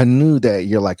I knew that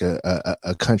you're like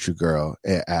a country girl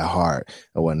at heart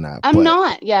and whatnot. I'm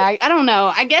not. Yeah, I don't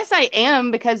know. I guess I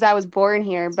am because I was born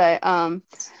here. But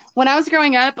when I was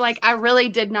growing up, like I really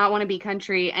did not want to be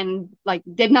country and like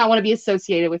did not want to be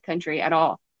associated with country at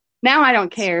all. Now I don't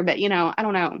care, but I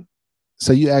don't know.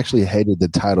 So you actually hated the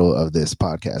title of this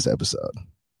podcast episode.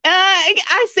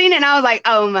 I seen it and I was like,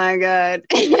 oh my God.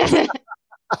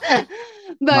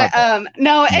 But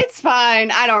no, it's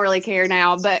fine. I don't really care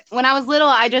now. But when I was little,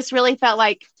 I just really felt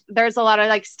like there's a lot of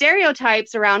like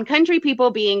stereotypes around country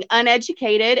people being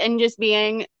uneducated and just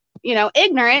being,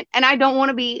 ignorant. And I don't want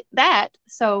to be that.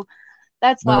 So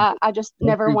that's why I just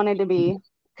never wanted to be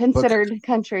considered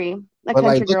country. A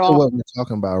country girl. Look at what we're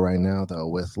talking about right now, though,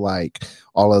 with like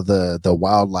all of the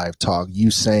wildlife talk. You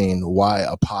saying why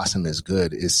a possum is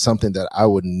good is something that I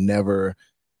would never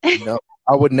know.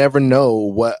 I would never know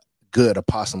what good a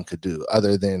possum could do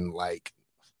other than like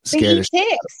scared of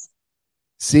ticks.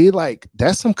 See, like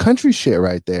that's some country shit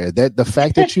right there. That the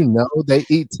fact that they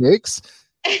eat ticks,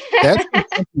 that's some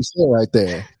country shit right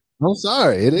there. I'm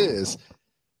sorry, it is.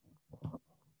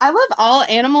 I love all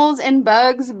animals and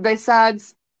bugs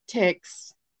besides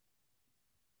ticks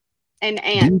and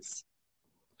ants.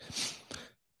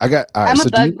 I'm a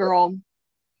bug girl.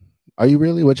 Are you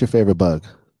really? What's your favorite bug?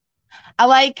 I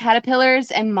like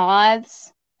caterpillars and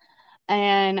moths,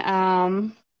 and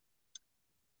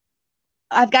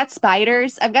I've got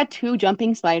spiders. I've got 2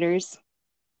 jumping spiders.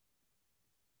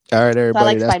 All right, So I everybody.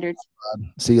 like That's spiders.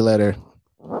 see you later.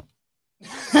 You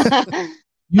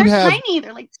They're have tiny.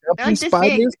 They're like jumping this big.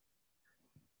 spiders,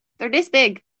 They're this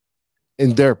big.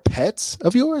 and they're pets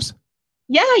of yours?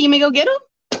 Yeah, you may go get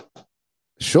them.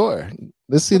 Sure.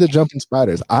 Let's see the jumping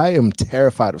spiders. I am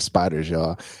terrified of spiders,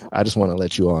 y'all. I just want to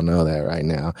let you all know that right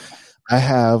now. I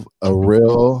have a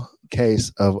real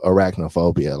case of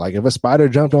arachnophobia. Like if a spider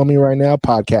jumped on me right now,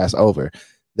 podcast over.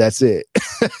 That's it.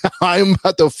 I'm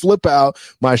about to flip out.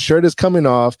 My shirt is coming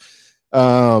off.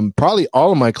 Probably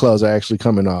all of my clothes are actually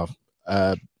coming off.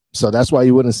 So that's why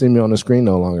you wouldn't see me on the screen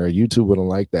no longer. YouTube wouldn't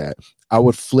like that. I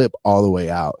would flip all the way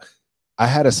out. I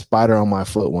had a spider on my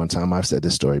foot one time. I've said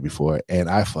this story before, and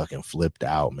I fucking flipped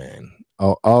out, man.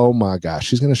 Oh my gosh.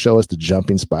 She's going to show us the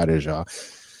jumping spiders, y'all.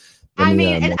 I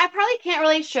mean, and I probably can't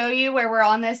really show you where we're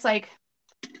on this, like,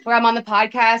 where I'm on the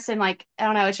podcast, and, like, I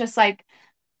don't know, it's just, like,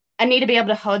 I need to be able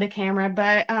to hold the camera,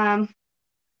 but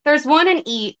there's one in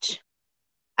each.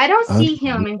 I don't see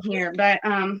him in here, but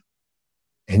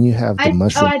and you have the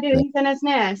mushroom. Oh, I do. He's in his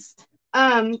nest.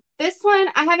 This one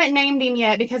I haven't named him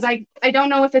yet because I don't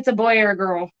know if it's a boy or a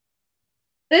girl.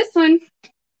 This one.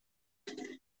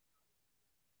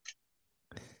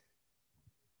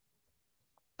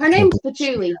 Her name's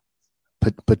Patchouli.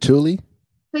 Patchouli?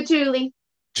 Patchouli.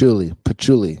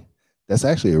 Patchouli. That's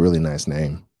actually a really nice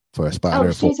name for a spider.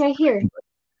 Oh, she's right here.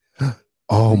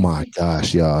 Oh my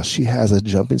gosh, y'all. She has a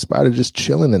jumping spider just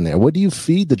chilling in there. What do you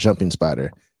feed the jumping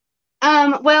spider?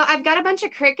 Well, I've got a bunch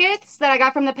of crickets that I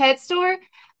got from the pet store,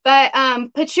 but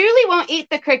Patchouli won't eat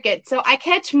the crickets, so I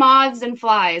catch moths and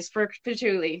flies for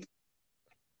Patchouli.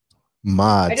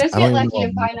 Moths. I just get lucky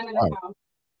and find them in the house.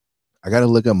 I gotta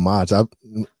look up moths. I've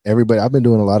been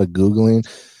doing a lot of Googling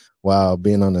while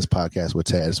being on this podcast with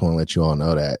Ted. I just want to let you all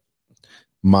know that.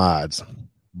 Moths.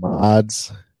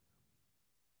 Moths?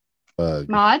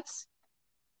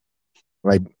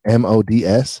 Like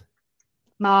MODS?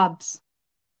 Mobs.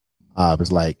 Mob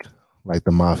is like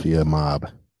the mafia mob.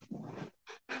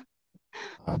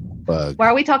 Bug. Why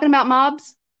are we talking about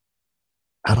mobs?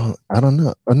 I don't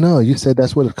know. Oh, no, you said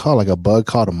that's what it's called, like a bug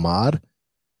called a mod?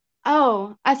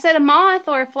 Oh, I said a moth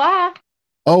or a fly.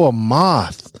 Oh, a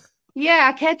moth. Yeah,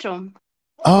 I catch them.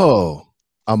 Oh,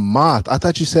 a moth. I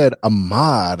thought you said a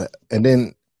mod, and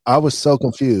then I was so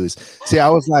confused. See, I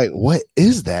was like, what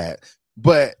is that?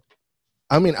 But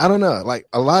I mean, I don't know. Like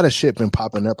a lot of shit been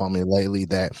popping up on me lately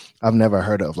that I've never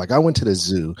heard of. Like I went to the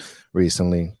zoo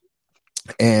recently,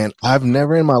 and I've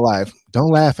never in my life,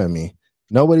 don't laugh at me.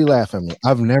 Nobody laugh at me.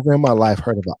 I've never in my life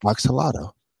heard of an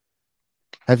axolotl.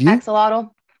 Have you?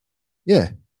 Axolotl? Yeah.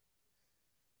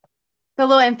 The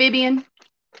little amphibian?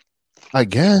 I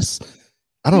guess.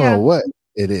 I don't know what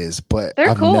it is, but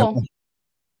they're cool.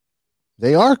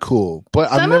 They are cool, but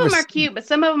some of them are cute, but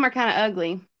some of them are kind of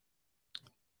ugly.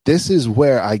 This is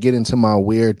where I get into my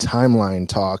weird timeline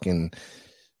talk and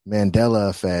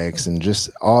Mandela effects and just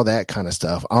all that kind of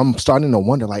stuff. I'm starting to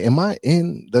wonder, like, am I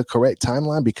in the correct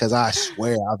timeline? Because I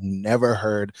swear I've never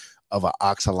heard of an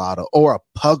axolotl or a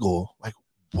puggle. Like,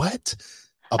 what?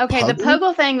 Okay, the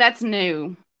puggle thing, that's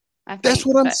new. I think, that's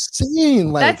what I'm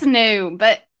saying. Like, that's new,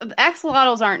 but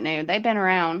axolotls aren't new. They've been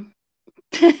around.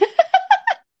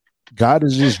 God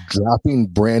is just dropping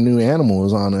brand new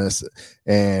animals on us,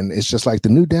 and it's just like the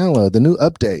new download, the new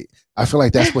update. I feel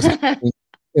like that's what's happening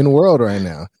in the world right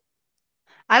now.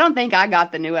 I don't think I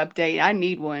got the new update. I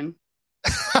need one.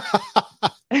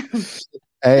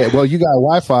 Hey, well, you got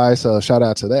Wi-Fi, so shout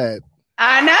out to that.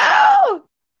 I know.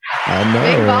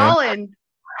 Big ballin'.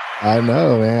 I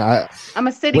know, man. I'm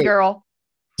a city girl.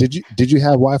 Did you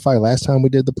have Wi-Fi last time we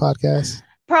did the podcast?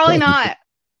 Probably not.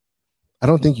 I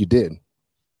don't think you did.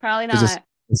 Probably not.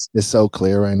 It's so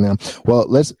clear right now. Well,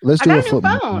 let's do a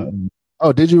football. Phone.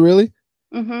 Oh, did you really?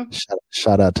 Mm-hmm.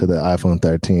 Shout out to the iPhone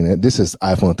 13. This is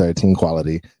iPhone 13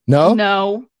 quality.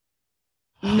 No.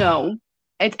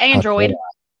 It's Android.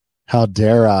 How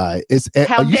dare I?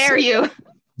 How dare you?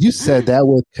 You said that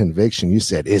with conviction. You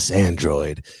said it's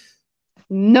Android.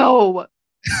 No.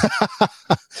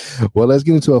 Well, let's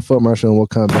get into a foot marshal and we'll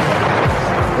come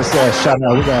back. Let's shout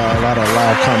out. We got a lot of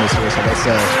live comments here, so let's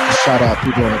shout out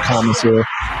people in the comments here.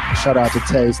 Shout out to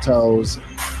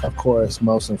TaysToes, of course,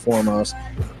 most and foremost.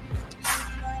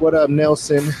 What up,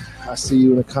 Nelson? I see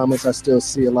you in the comments. I still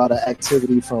see a lot of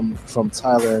activity from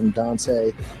Tyler and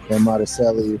Dante and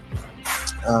Marticelli.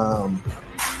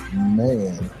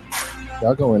 Man,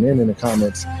 y'all going in the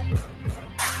comments.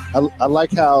 I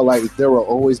like how like there will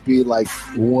always be like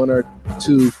one or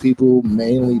two people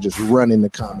mainly just running the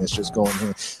comments, just going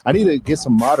in. I need to get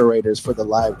some moderators for the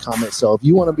live comments. So if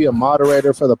you want to be a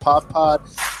moderator for the POF Pod,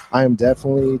 I am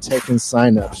definitely taking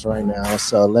signups right now.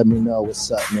 So let me know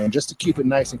what's up, man. Just to keep it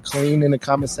nice and clean in the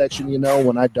comment section,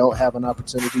 when I don't have an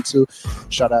opportunity to.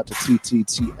 Shout out to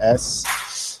TTTS.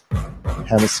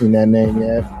 Haven't seen that name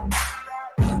yet.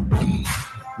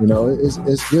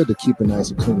 It's good to keep it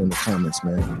nice and clean in the comments,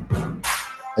 man.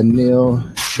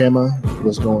 Anil Shema,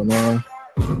 what's going on?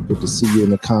 Good to see you in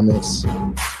the comments.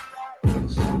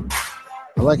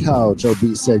 I like how Joe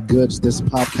Beat said, "Goods, this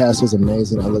podcast is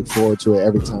amazing. I look forward to it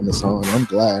every time it's on." I'm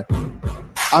glad.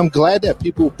 I'm glad that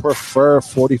people prefer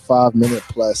 45-minute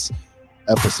plus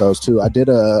episodes too. I did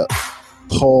a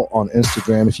poll on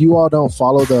Instagram. If you all don't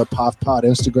follow the POF POD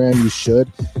Instagram, you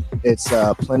should. It's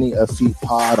Plenty of Feet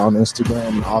Pod on Instagram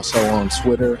and also on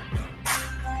Twitter.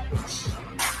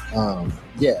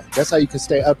 Yeah, that's how you can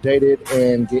stay updated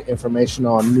and get information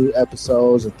on new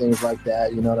episodes and things like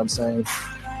that. You know what I'm saying?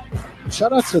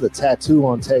 Shout out to the tattoo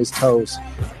on TaysToes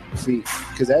feet,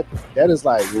 because that is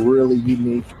like really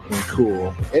unique and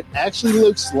cool. It actually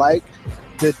looks like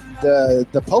the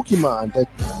Pokemon.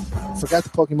 I forgot the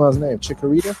Pokemon's name.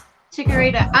 Chikorita.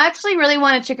 I actually really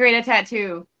want a Chikorita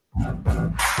tattoo.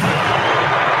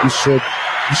 You should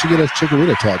get a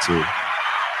Chikorita tattoo.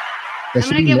 I'm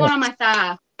gonna get one on my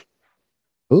thigh.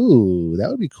 Ooh, that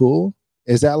would be cool.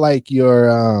 Is that like your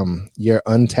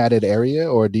untatted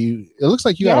area, or do you? It looks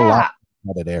like you got a lot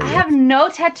of tatted area. I have no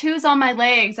tattoos on my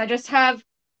legs. I just have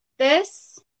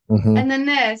this and then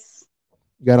this.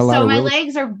 You got a lot. So my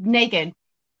legs are naked.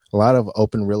 A lot of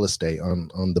open real estate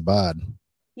on the bod.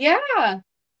 Yeah.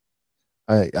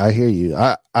 I hear you.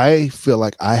 I feel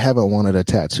like I haven't wanted a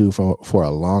tattoo for a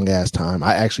long ass time.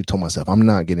 I actually told myself I'm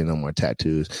not getting no more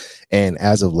tattoos. And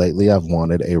as of lately, I've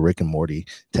wanted a Rick and Morty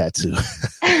tattoo.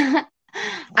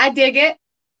 I dig it.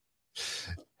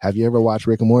 Have you ever watched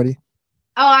Rick and Morty?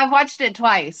 Oh, I've watched it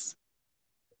twice.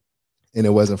 And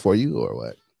it wasn't for you, or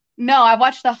what? No, I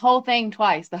watched the whole thing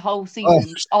twice, the whole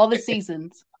season, all the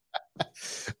seasons.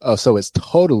 Oh, so it's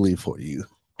totally for you.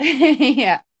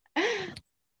 Yeah.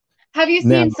 Have you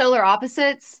seen Solar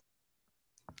Opposites?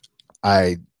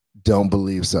 I don't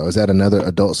believe so. Is that another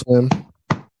Adult Swim?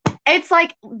 It's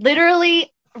like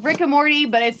literally Rick and Morty,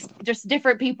 but it's just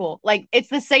different people. Like it's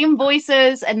the same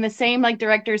voices and the same like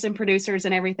directors and producers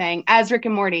and everything as Rick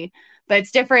and Morty, but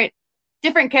it's different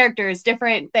characters,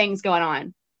 different things going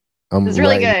on. It's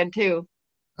really good too.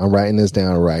 I'm writing this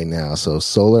down right now. So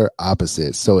Solar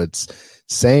Opposites. So it's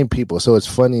same people. So it's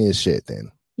funny as shit then.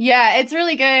 Yeah, it's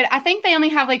really good. I think they only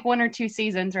have like 1 or 2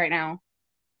 seasons right now.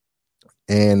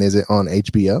 And is it on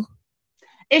HBO?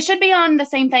 It should be on the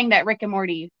same thing that Rick and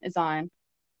Morty is on.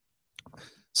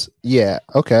 Yeah.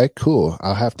 Okay, cool.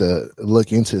 I'll have to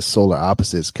look into Solar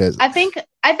Opposites because I think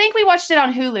we watched it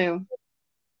on Hulu.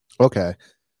 Okay.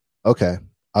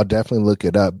 I'll definitely look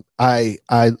it up. I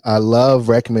love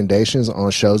recommendations on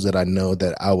shows that I know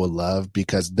that I will love,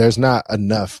 because there's not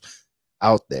enough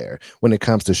out there when it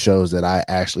comes to shows that I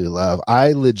actually love.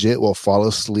 I legit will fall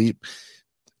asleep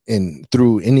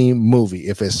through any movie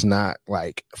if it's not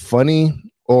like funny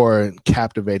or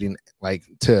captivating, like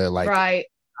to like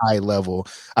high level.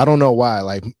 I don't know why.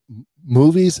 Like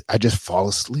movies, I just fall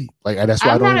asleep. Like that's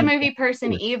why I'm not a movie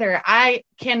person either. I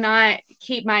cannot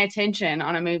keep my attention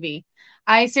on a movie.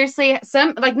 I seriously,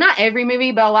 not every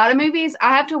movie, but a lot of movies,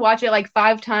 I have to watch it like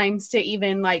 5 times to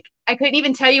even I couldn't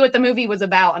even tell you what the movie was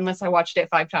about unless I watched it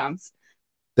 5 times.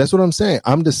 That's what I'm saying.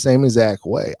 I'm the same exact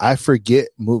way. I forget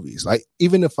movies. Like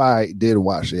even if I did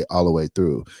watch it all the way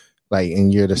through, like,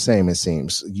 and you're the same, it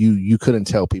seems. You couldn't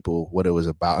tell people what it was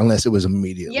about unless it was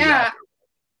immediately. Yeah. After.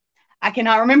 I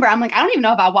cannot remember. I'm like, I don't even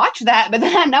know if I watched that, but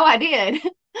then I know I did.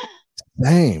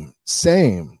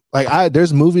 Same. Like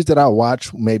there's movies that I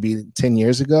watched maybe 10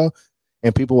 years ago,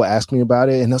 and people will ask me about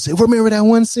it and they'll say, "Remember that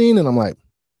one scene?" And I'm like,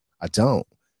 I don't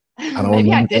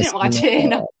maybe I didn't watch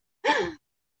it.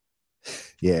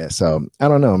 Yeah, so I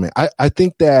don't know, man. I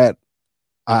think that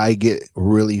I get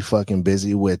really fucking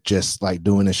busy with just like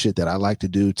doing the shit that I like to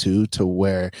do too, to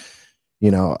where,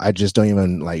 I just don't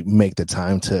even like make the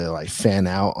time to like fan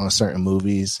out on certain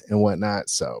movies and whatnot.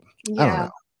 So I don't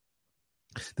know.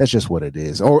 That's just what it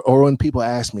is. Or when people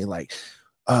ask me like,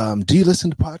 do you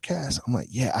listen to podcasts? I'm like,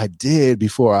 yeah, I did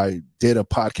before I did a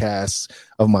podcast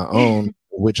of my own,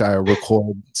 which I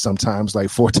record sometimes like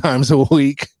 4 times a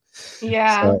week.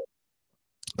 Yeah.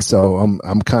 So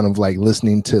I'm kind of like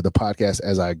listening to the podcast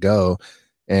as I go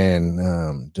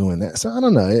and doing that. So I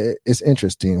don't know. It's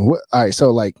interesting. All right.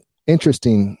 So like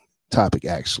interesting topic,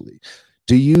 actually.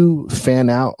 Do you fan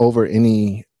out over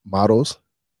any models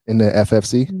in the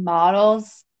FFC?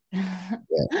 Models? Yeah.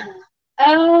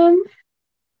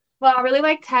 Well, I really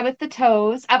like Tabitha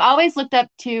Toes. I've always looked up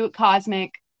to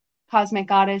Cosmic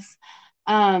Goddess.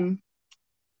 and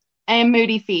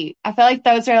Moody Feet. I feel like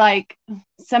those are like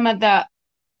some of the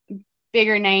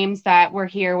bigger names that were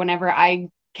here whenever I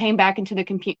came back into the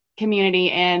community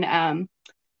in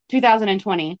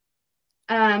 2020.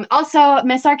 Also,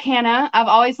 Miss Arcana, I've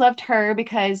always loved her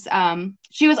because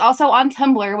she was also on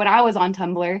Tumblr when I was on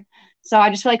Tumblr. So I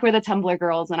just feel like we're the Tumblr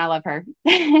girls, and I love her.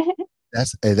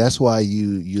 That's why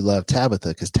you love Tabitha,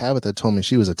 because Tabitha told me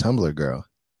she was a Tumblr girl.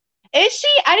 Is she?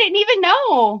 I didn't even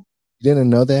know. You didn't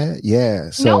know that? Yeah.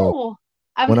 So No,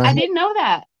 when I didn't know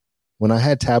that. when I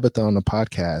had Tabitha on the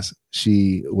podcast,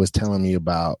 she was telling me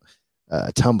about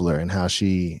Tumblr and how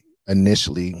she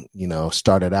initially,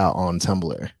 started out on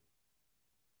Tumblr.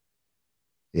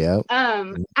 Yeah.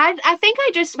 I think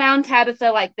I just found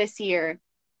Tabitha like this year.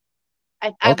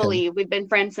 I Okay. believe we've been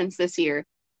friends since this year.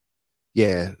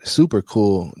 Yeah, super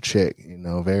cool chick,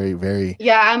 very, very.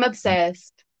 Yeah, I'm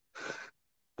obsessed.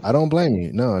 I don't blame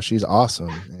you. No, she's awesome.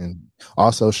 And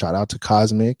also shout out to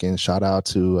Cosmic and shout out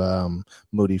to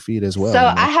Moody Feet as well.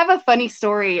 So I have a funny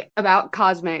story about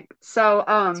Cosmic.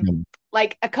 So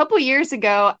like a couple years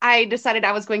ago, I decided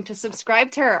I was going to subscribe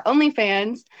to her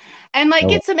OnlyFans and like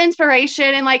get some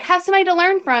inspiration and like have somebody to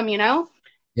learn from,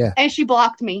 Yeah. And she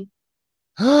blocked me.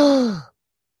 What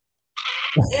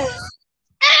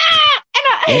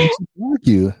did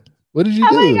you do?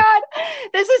 Oh my God,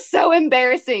 this is so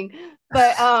embarrassing.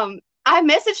 But I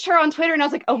messaged her on Twitter and I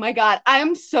was like, oh my God,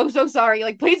 I'm so sorry.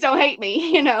 Like, please don't hate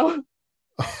me,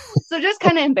 So just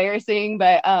kind of embarrassing,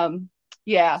 but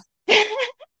yeah.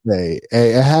 Hey,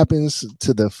 it happens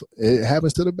to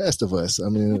the best of us. I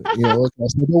mean, but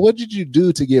what did you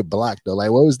do to get blocked though?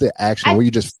 Like, what was the action? Were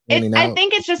you just fanning out? I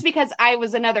think it's just because I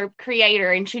was another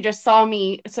creator and she just saw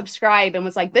me subscribe and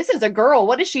was like, this is a girl.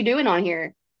 What is she doing on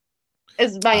here?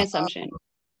 Is my assumption.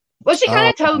 Well, she kind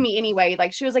of told me anyway.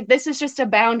 Like, she was like, this is just a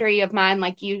boundary of mine.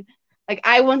 Like,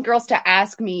 I want girls to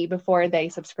ask me before they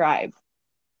subscribe.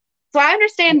 So I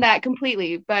understand that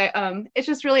completely, but it's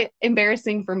just really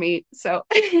embarrassing for me. So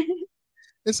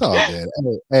it's all good.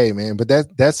 Hey, man, but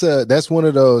that's one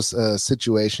of those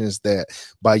situations that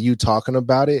by you talking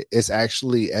about it, it's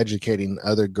actually educating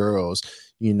other girls.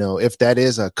 If that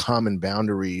is a common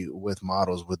boundary with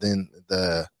models within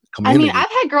the community. I mean,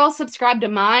 I've had girls subscribe to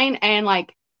mine, and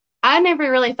like, I never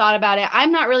really thought about it.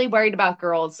 I'm not really worried about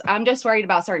girls. I'm just worried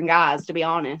about certain guys, to be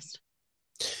honest.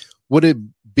 Would it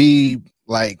be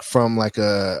like from like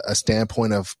a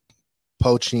standpoint of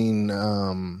poaching?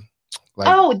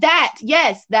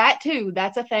 Yes, that too.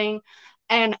 That's a thing.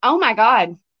 And oh my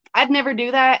God, I'd never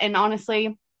do that. And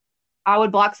honestly, I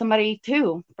would block somebody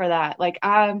too for that. Like,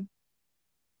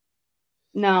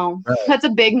 no, that's a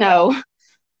big no.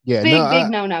 Yeah,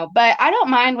 big no. But I don't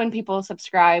mind when people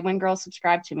subscribe, when girls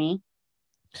subscribe to me.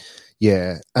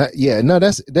 Yeah, no,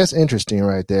 that's interesting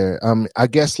right there. I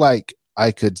guess like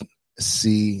I could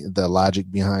see the logic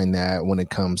behind that when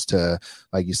it comes to,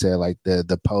 like you said, like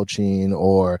the poaching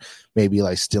or maybe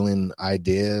like stealing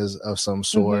ideas of some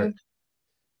sort.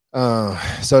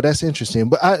 So that's interesting.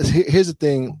 But here's the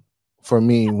thing for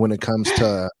me when it comes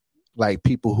to like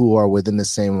people who are within the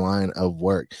same line of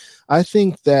work. I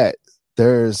think that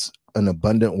there's an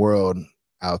abundant world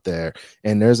out there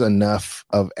and there's enough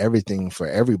of everything for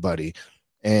everybody.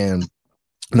 And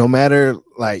no matter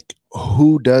like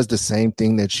who does the same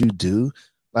thing that you do,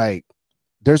 like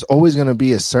there's always going to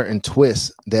be a certain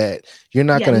twist that you're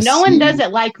not going to see. No one does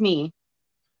it like me.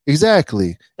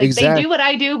 Exactly. Like they do what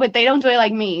I do, but they don't do it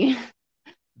like me.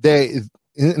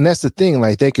 And that's the thing,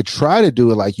 like they could try to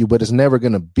do it like you, but it's never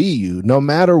going to be you no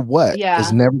matter what.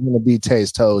 It's never going to be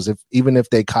TaysToes even if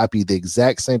they copy the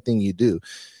exact same thing you do.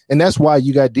 And that's why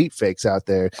you got deep fakes out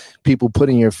there, people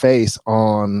putting your face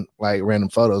on like random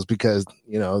photos because,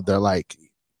 they're like,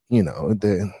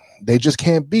 they just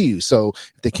can't be you. So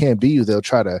if they can't be you, they'll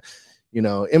try to,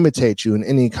 imitate you in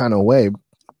any kind of way.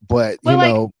 But,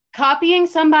 like, copying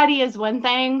somebody is one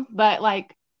thing, but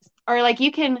like, or like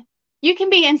you can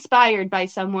be inspired by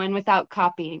someone without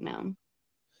copying them.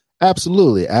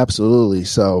 Absolutely.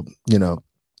 So,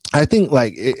 I think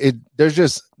like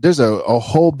there's a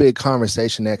whole big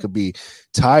conversation that could be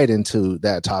tied into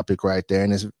that topic right there.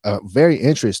 And it's a very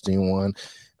interesting one.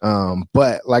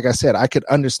 But like I said, I could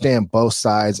understand both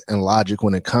sides and logic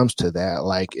when it comes to that.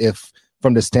 Like if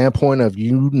from the standpoint of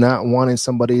you not wanting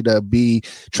somebody to be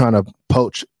trying to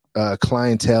poach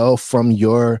clientele from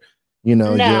your, your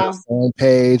fan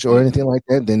page or anything like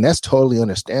that, then that's totally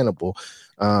understandable.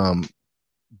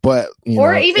 But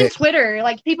even Twitter,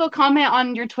 like people comment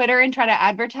on your Twitter and try to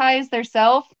advertise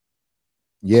theirself.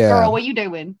 Yeah, girl, what you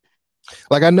doing?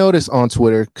 Like I noticed on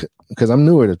Twitter, because I'm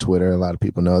newer to Twitter, a lot of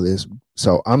people know this.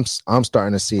 So I'm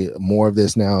starting to see more of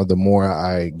this now. The more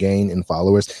I gain in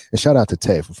followers, and shout out to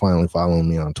Tay for finally following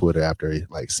me on Twitter after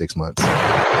like 6 months.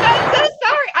 I'm so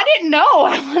sorry. I didn't know.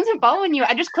 I wasn't following you.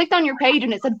 I just clicked on your page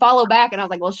and it said follow back, and I was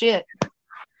like, well, shit.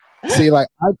 See, like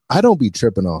I don't be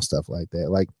tripping on stuff like that.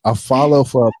 Like a follow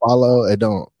for a follow, it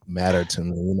don't matter to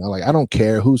me. You know, like I don't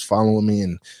care who's following me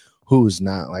and who's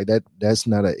not. Like that's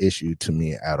not an issue to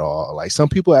me at all. Like some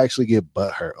people actually get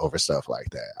butthurt over stuff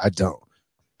like that. I don't.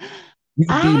 You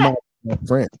can be my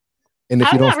friend. And if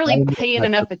I'm you don't not really paying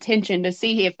enough attention to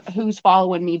see if who's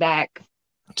following me back.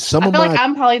 I feel like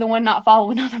I'm probably the one not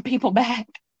following other people back.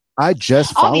 I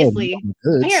just followed obviously,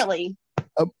 apparently.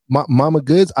 Mama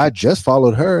Goods. I just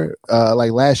followed her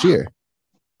like last year.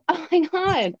 Oh my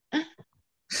God.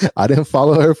 I didn't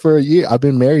follow her for a year. I've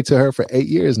been married to her for 8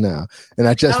 years now, and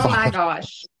I just. Oh my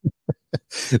gosh.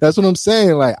 That's what I'm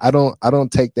saying. Like I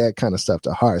don't take that kind of stuff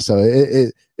to heart. So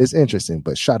it's interesting.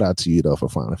 But shout out to you though for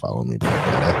finally following me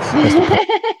back.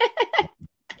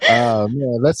 Yeah,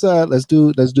 let's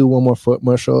do one more foot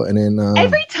commercial and then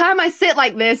every time I sit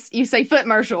like this, you say foot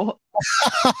commercial.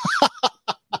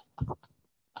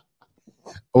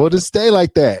 We'll just stay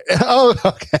like that. Oh,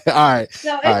 okay. All right.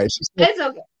 No, all right. It's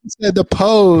okay. She said the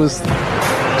pose.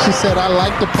 She said, I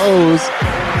like the pose.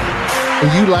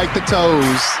 And you like the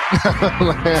toes.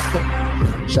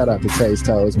 Shout out to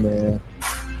TaysToes, man.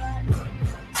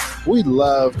 We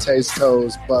love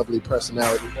TaysToes' bubbly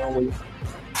personality, don't we?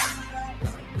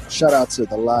 Shout out to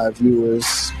the live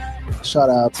viewers. Shout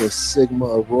out to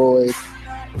Sigma Roy.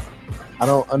 I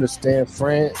don't understand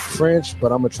French,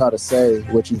 but I'm gonna try to say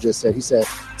what you just said. He said,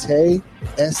 "Tay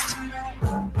est."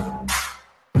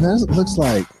 That looks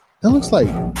like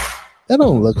that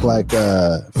don't look like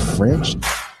French.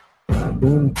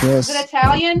 Is it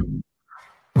Italian?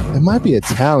 It might be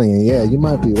Italian. Yeah, you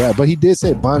might be right. But he did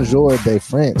say "Bonjour de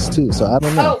France" too, so I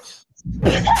don't know.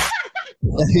 Oh.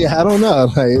 Yeah, I don't know.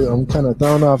 Like, I'm kind of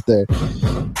thrown off there.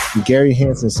 Gary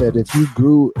Hansen said, if you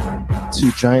grew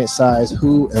to giant size,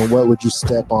 who and what would you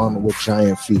step on with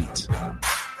giant feet?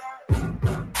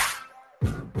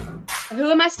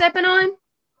 Who am I stepping on?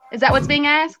 Is that what's being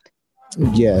asked?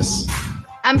 Yes.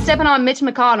 I'm stepping on Mitch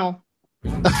McConnell.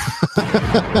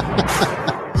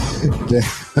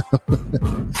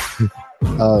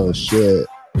 Oh, shit.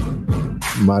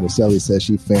 Monticelli says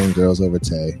she fangirls over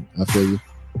Tay. I feel you.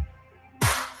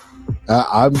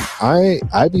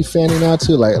 I be fanning out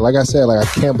too. Like I said, like I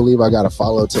can't believe I got a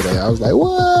follow today. I was like,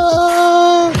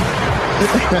 what?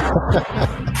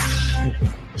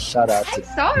 Shout out to.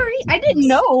 Sorry, I didn't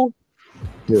know.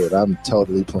 Dude, I'm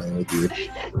totally playing with you.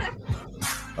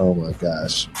 Oh my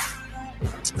gosh.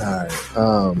 All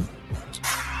right.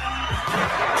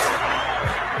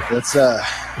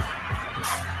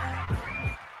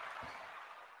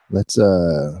 Let's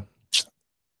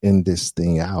end this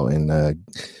thing out and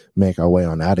make our way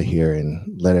on out of here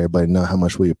and let everybody know how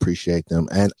much we appreciate them.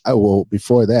 And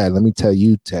before that, let me tell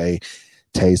you,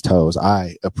 TaysToes,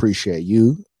 I appreciate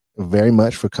you very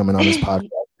much for coming on this podcast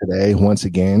today once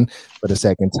again for the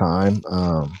second time.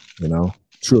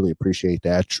 Truly appreciate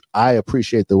that. I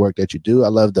appreciate the work that you do. I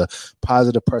love the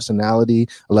positive personality.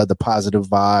 I love the positive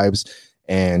vibes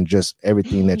and just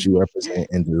everything that you represent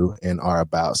and do and are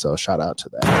about. So shout out to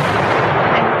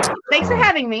that. Thanks for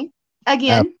having me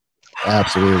again.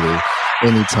 Absolutely.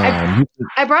 Anytime.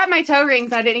 I brought my toe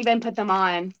rings. I didn't even put them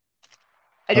on.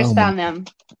 I just found them.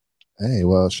 Hey,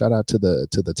 well, shout out to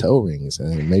the toe rings,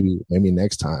 and maybe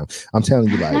next time. I'm telling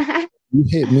you, like, you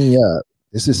hit me up.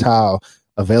 This is how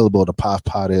available the POF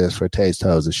POD is for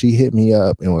TaysToes. If she hit me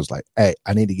up and was like, hey,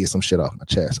 I need to get some shit off my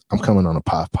chest, I'm coming on a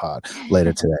POF POD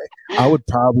later today, I would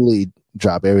probably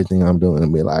drop everything I'm doing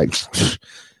and be like,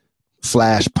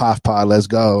 flash POF POD, let's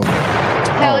go.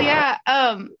 Hell yeah.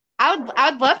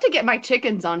 I'd love to get my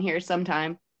chickens on here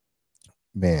sometime.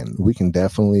 Man, we can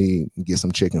definitely get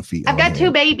some chicken feet. I've got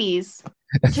 2 babies.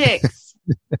 Chicks.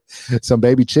 Some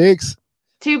baby chicks?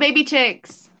 2 baby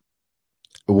chicks.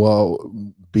 Well,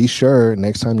 be sure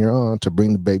next time you're on to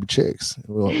bring the baby chicks.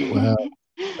 We'll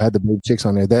have the baby chicks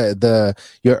on there.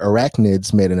 Your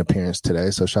arachnids made an appearance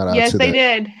today, so shout out to them. Yes, they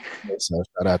did. So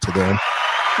shout out to them.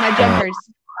 My jumpers.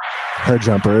 Her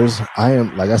jumpers. I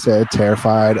am, like I said,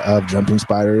 terrified of jumping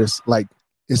spiders. Like,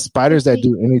 it's spiders that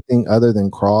do anything other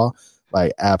than crawl,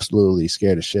 like, absolutely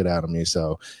scared the shit out of me.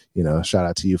 So, shout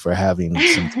out to you for having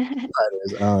some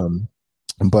spiders.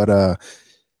 But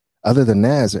other than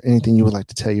that, is there anything you would like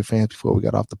to tell your fans before we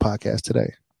got off the podcast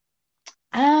today?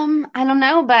 I don't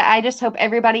know, but I just hope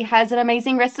everybody has an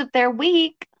amazing rest of their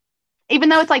week. Even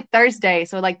though it's like Thursday,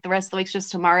 so like the rest of the week's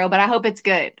just tomorrow, but I hope it's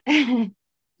good.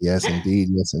 Yes, indeed.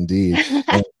 Yes, indeed.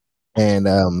 And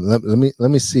let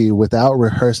me see. Without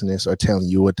rehearsing this or telling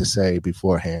you what to say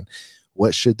beforehand,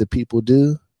 what should the people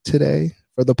do today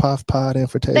for the POF Pod and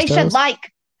for TaysToes? They should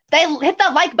like. They hit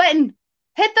the like button.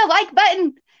 Hit the like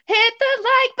button. Hit the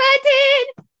like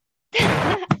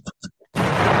button.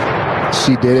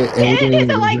 She did it. Hit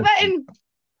the like button.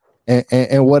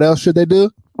 And what else should they do?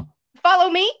 Follow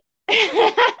me.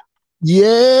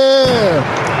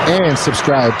 Yeah. And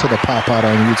subscribe to the POF Pod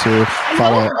on YouTube.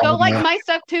 Go like my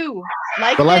stuff too.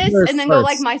 Like this and then go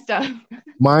like my stuff.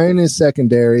 Mine is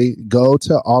secondary. Go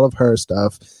to all of her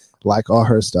stuff. Like all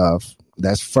her stuff.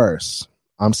 That's first.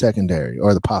 I'm secondary,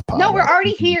 or the POF Pod. No, we're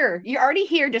already here. You're already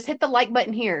here. Just hit the like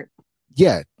button here.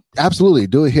 Yeah, absolutely.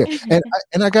 Do it here.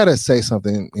 And I gotta say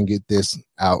something and get this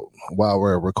out while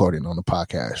we're recording on the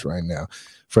podcast right now.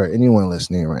 For anyone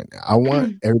listening right now, I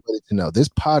want everybody to know this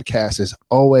podcast is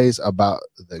always about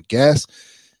the guest,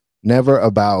 never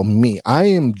about me.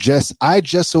 I just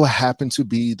so happen to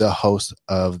be the host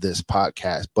of this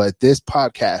podcast, but this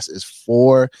podcast is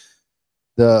for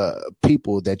the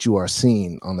people that you are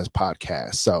seeing on this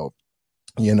podcast. So,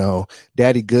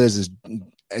 Daddy Goods is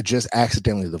just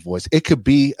accidentally the voice. It could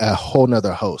be a whole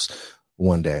nother host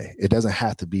one day. It doesn't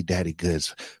have to be Daddy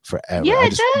Goods forever. Yeah,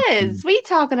 it does. What are you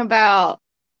talking about?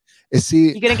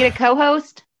 You gonna get a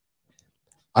co-host?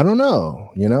 I don't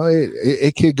know.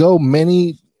 It could go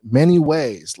many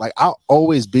ways. Like, I'll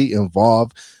always be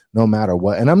involved no matter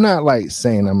what. And I'm not like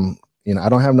saying I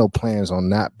don't have no plans on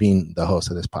not being the host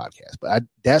of this podcast, but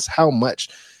that's how much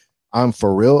I'm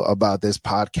for real about this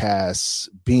podcast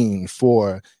being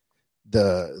for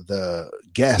the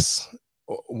guests.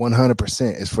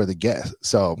 100% is for the guests.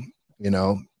 So,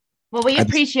 Well, we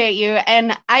appreciate you,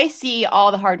 and I see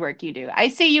all the hard work you do. I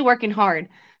see you working hard.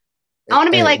 I want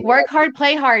to be like, work hard,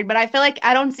 play hard, but I feel like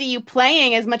I don't see you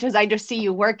playing as much as I just see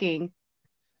you working.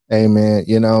 Hey, man,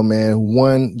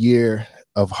 1 year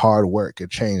of hard work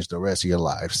could change the rest of your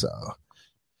life. So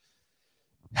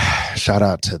shout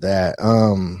out to that.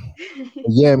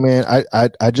 Yeah, man,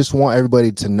 I just want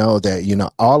everybody to know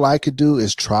that, all I could do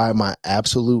is try my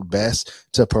absolute best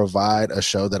to provide a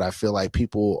show that I feel like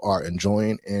people are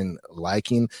enjoying and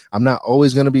liking. I'm not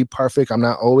always going to be perfect. I'm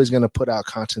not always going to put out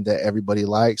content that everybody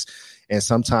likes. And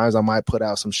sometimes I might put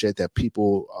out some shit that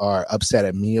people are upset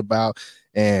at me about.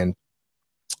 And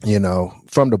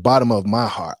from the bottom of my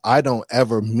heart, I don't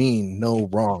ever mean no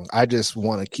wrong. I just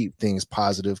want to keep things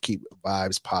positive, keep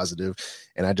vibes positive,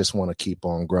 and I just want to keep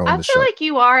on growing the show. I feel like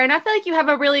you are, and I feel like you have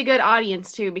a really good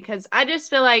audience too, because I just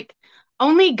feel like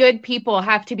only good people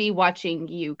have to be watching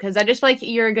you, because I just feel like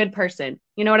you're a good person.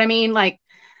 You know what I mean? Like,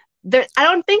 I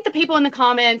don't think the people in the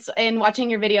comments and watching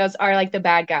your videos are like the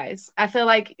bad guys. I feel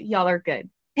like y'all are good.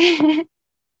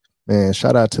 Man,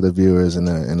 shout out to the viewers and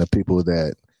the people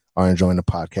that are enjoying the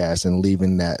podcast and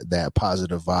leaving that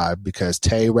positive vibe, because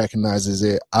Tay recognizes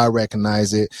it, I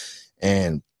recognize it,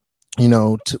 and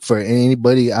for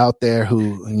anybody out there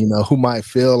who might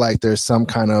feel like there's some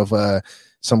kind of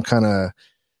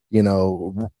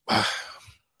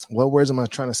what words am I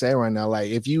trying to say right now?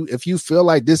 Like, if you feel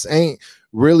like this ain't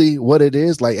really what it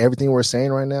is, like everything we're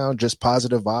saying right now, just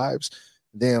positive vibes,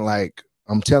 then like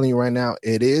I'm telling you right now,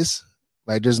 it is.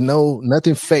 Like, there's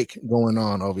nothing fake going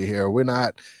on over here. We're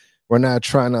not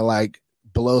trying to like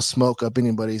blow smoke up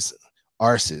anybody's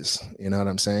arses. You know what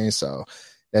I'm saying? So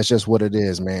that's just what it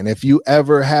is, man. If you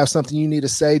ever have something you need to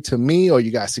say to me, or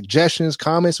you got suggestions,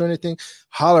 comments, or anything,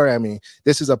 holler at me.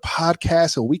 This is a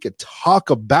podcast, so we could talk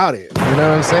about it. You know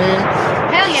what I'm saying?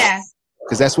 Hell yeah.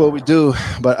 Because that's what we do.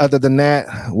 But other than that,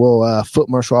 we'll foot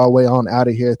marshal our way on out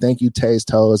of here. Thank you,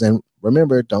 TaysToes. And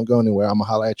remember, don't go anywhere. I'm going to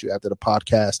holler at you after the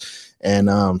podcast. And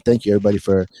thank you, everybody,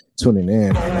 for tuning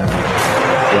in. And,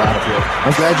 we're out of here.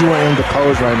 I'm glad you were in the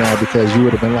pose right now, because you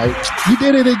would have been like, you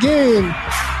did it again.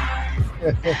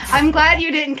 I'm glad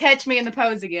you didn't catch me in the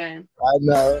pose again. I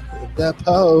know. The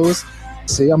pose.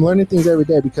 See, I'm learning things every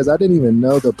day, because I didn't even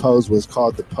know the pose was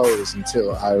called the pose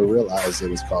until I realized it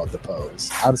was called the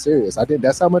pose. I'm serious.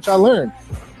 That's how much I learned.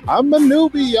 I'm a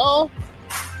newbie, y'all.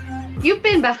 You've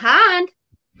been behind.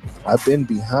 I've been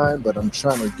behind, but I'm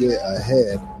trying to get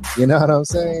ahead. You know what I'm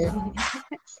saying?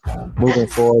 Moving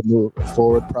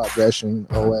forward, progression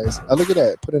always. Oh, look at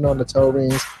that. Putting on the toe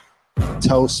rings,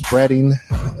 toe spreading.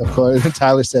 Of course,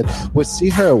 Tyler said, would see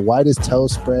her whitest toe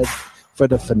spread for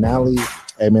the finale.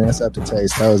 Hey, man, that's up to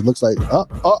TaysToes. Looks like,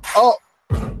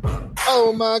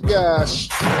 oh my gosh.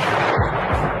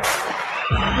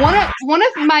 One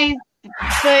of my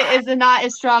foot is not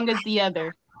as strong as the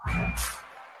other.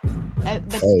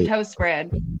 The toe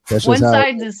spread. One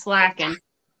side is slacking.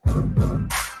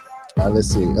 Let's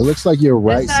see. It looks like your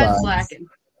right side. Slacking.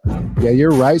 Yeah,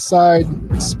 your right side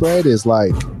spread is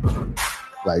like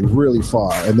really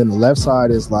far, and then the left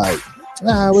side is like,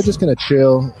 we're just gonna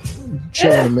chill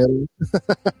in the middle.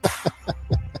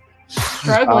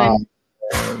 Struggling.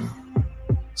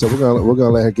 So we're gonna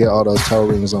let her get all those toe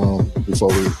rings on before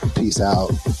we peace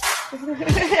out.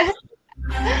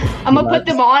 I'm gonna put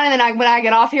them on, and then when I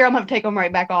get off here, I'm gonna take them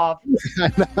right back off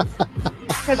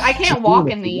because I can't walk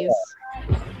in these.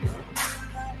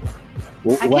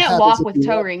 I can't walk with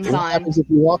toe rings on. What happens if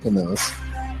you walk in those?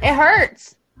 It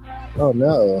hurts. Oh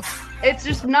no! It's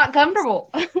just not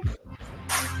comfortable.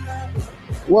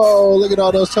 Whoa! Look at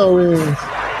all those toe rings.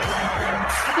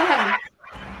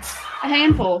 A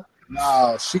handful.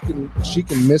 No, she can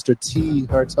Mr. T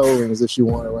her toe rings if she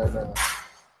wanted right now.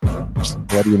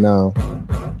 What do you know?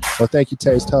 Well, thank you,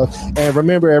 TaysToes. And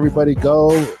remember, everybody,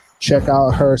 go check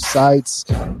out her sites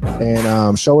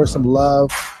and show her some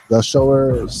love. Go show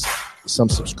her some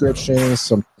subscriptions,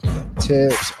 some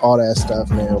tips, all that stuff,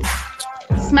 man.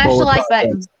 Smash the like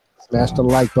button. Smash the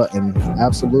like button.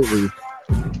 Absolutely.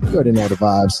 You already know the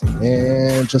vibes.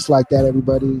 And just like that,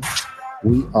 everybody,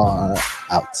 we are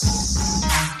out.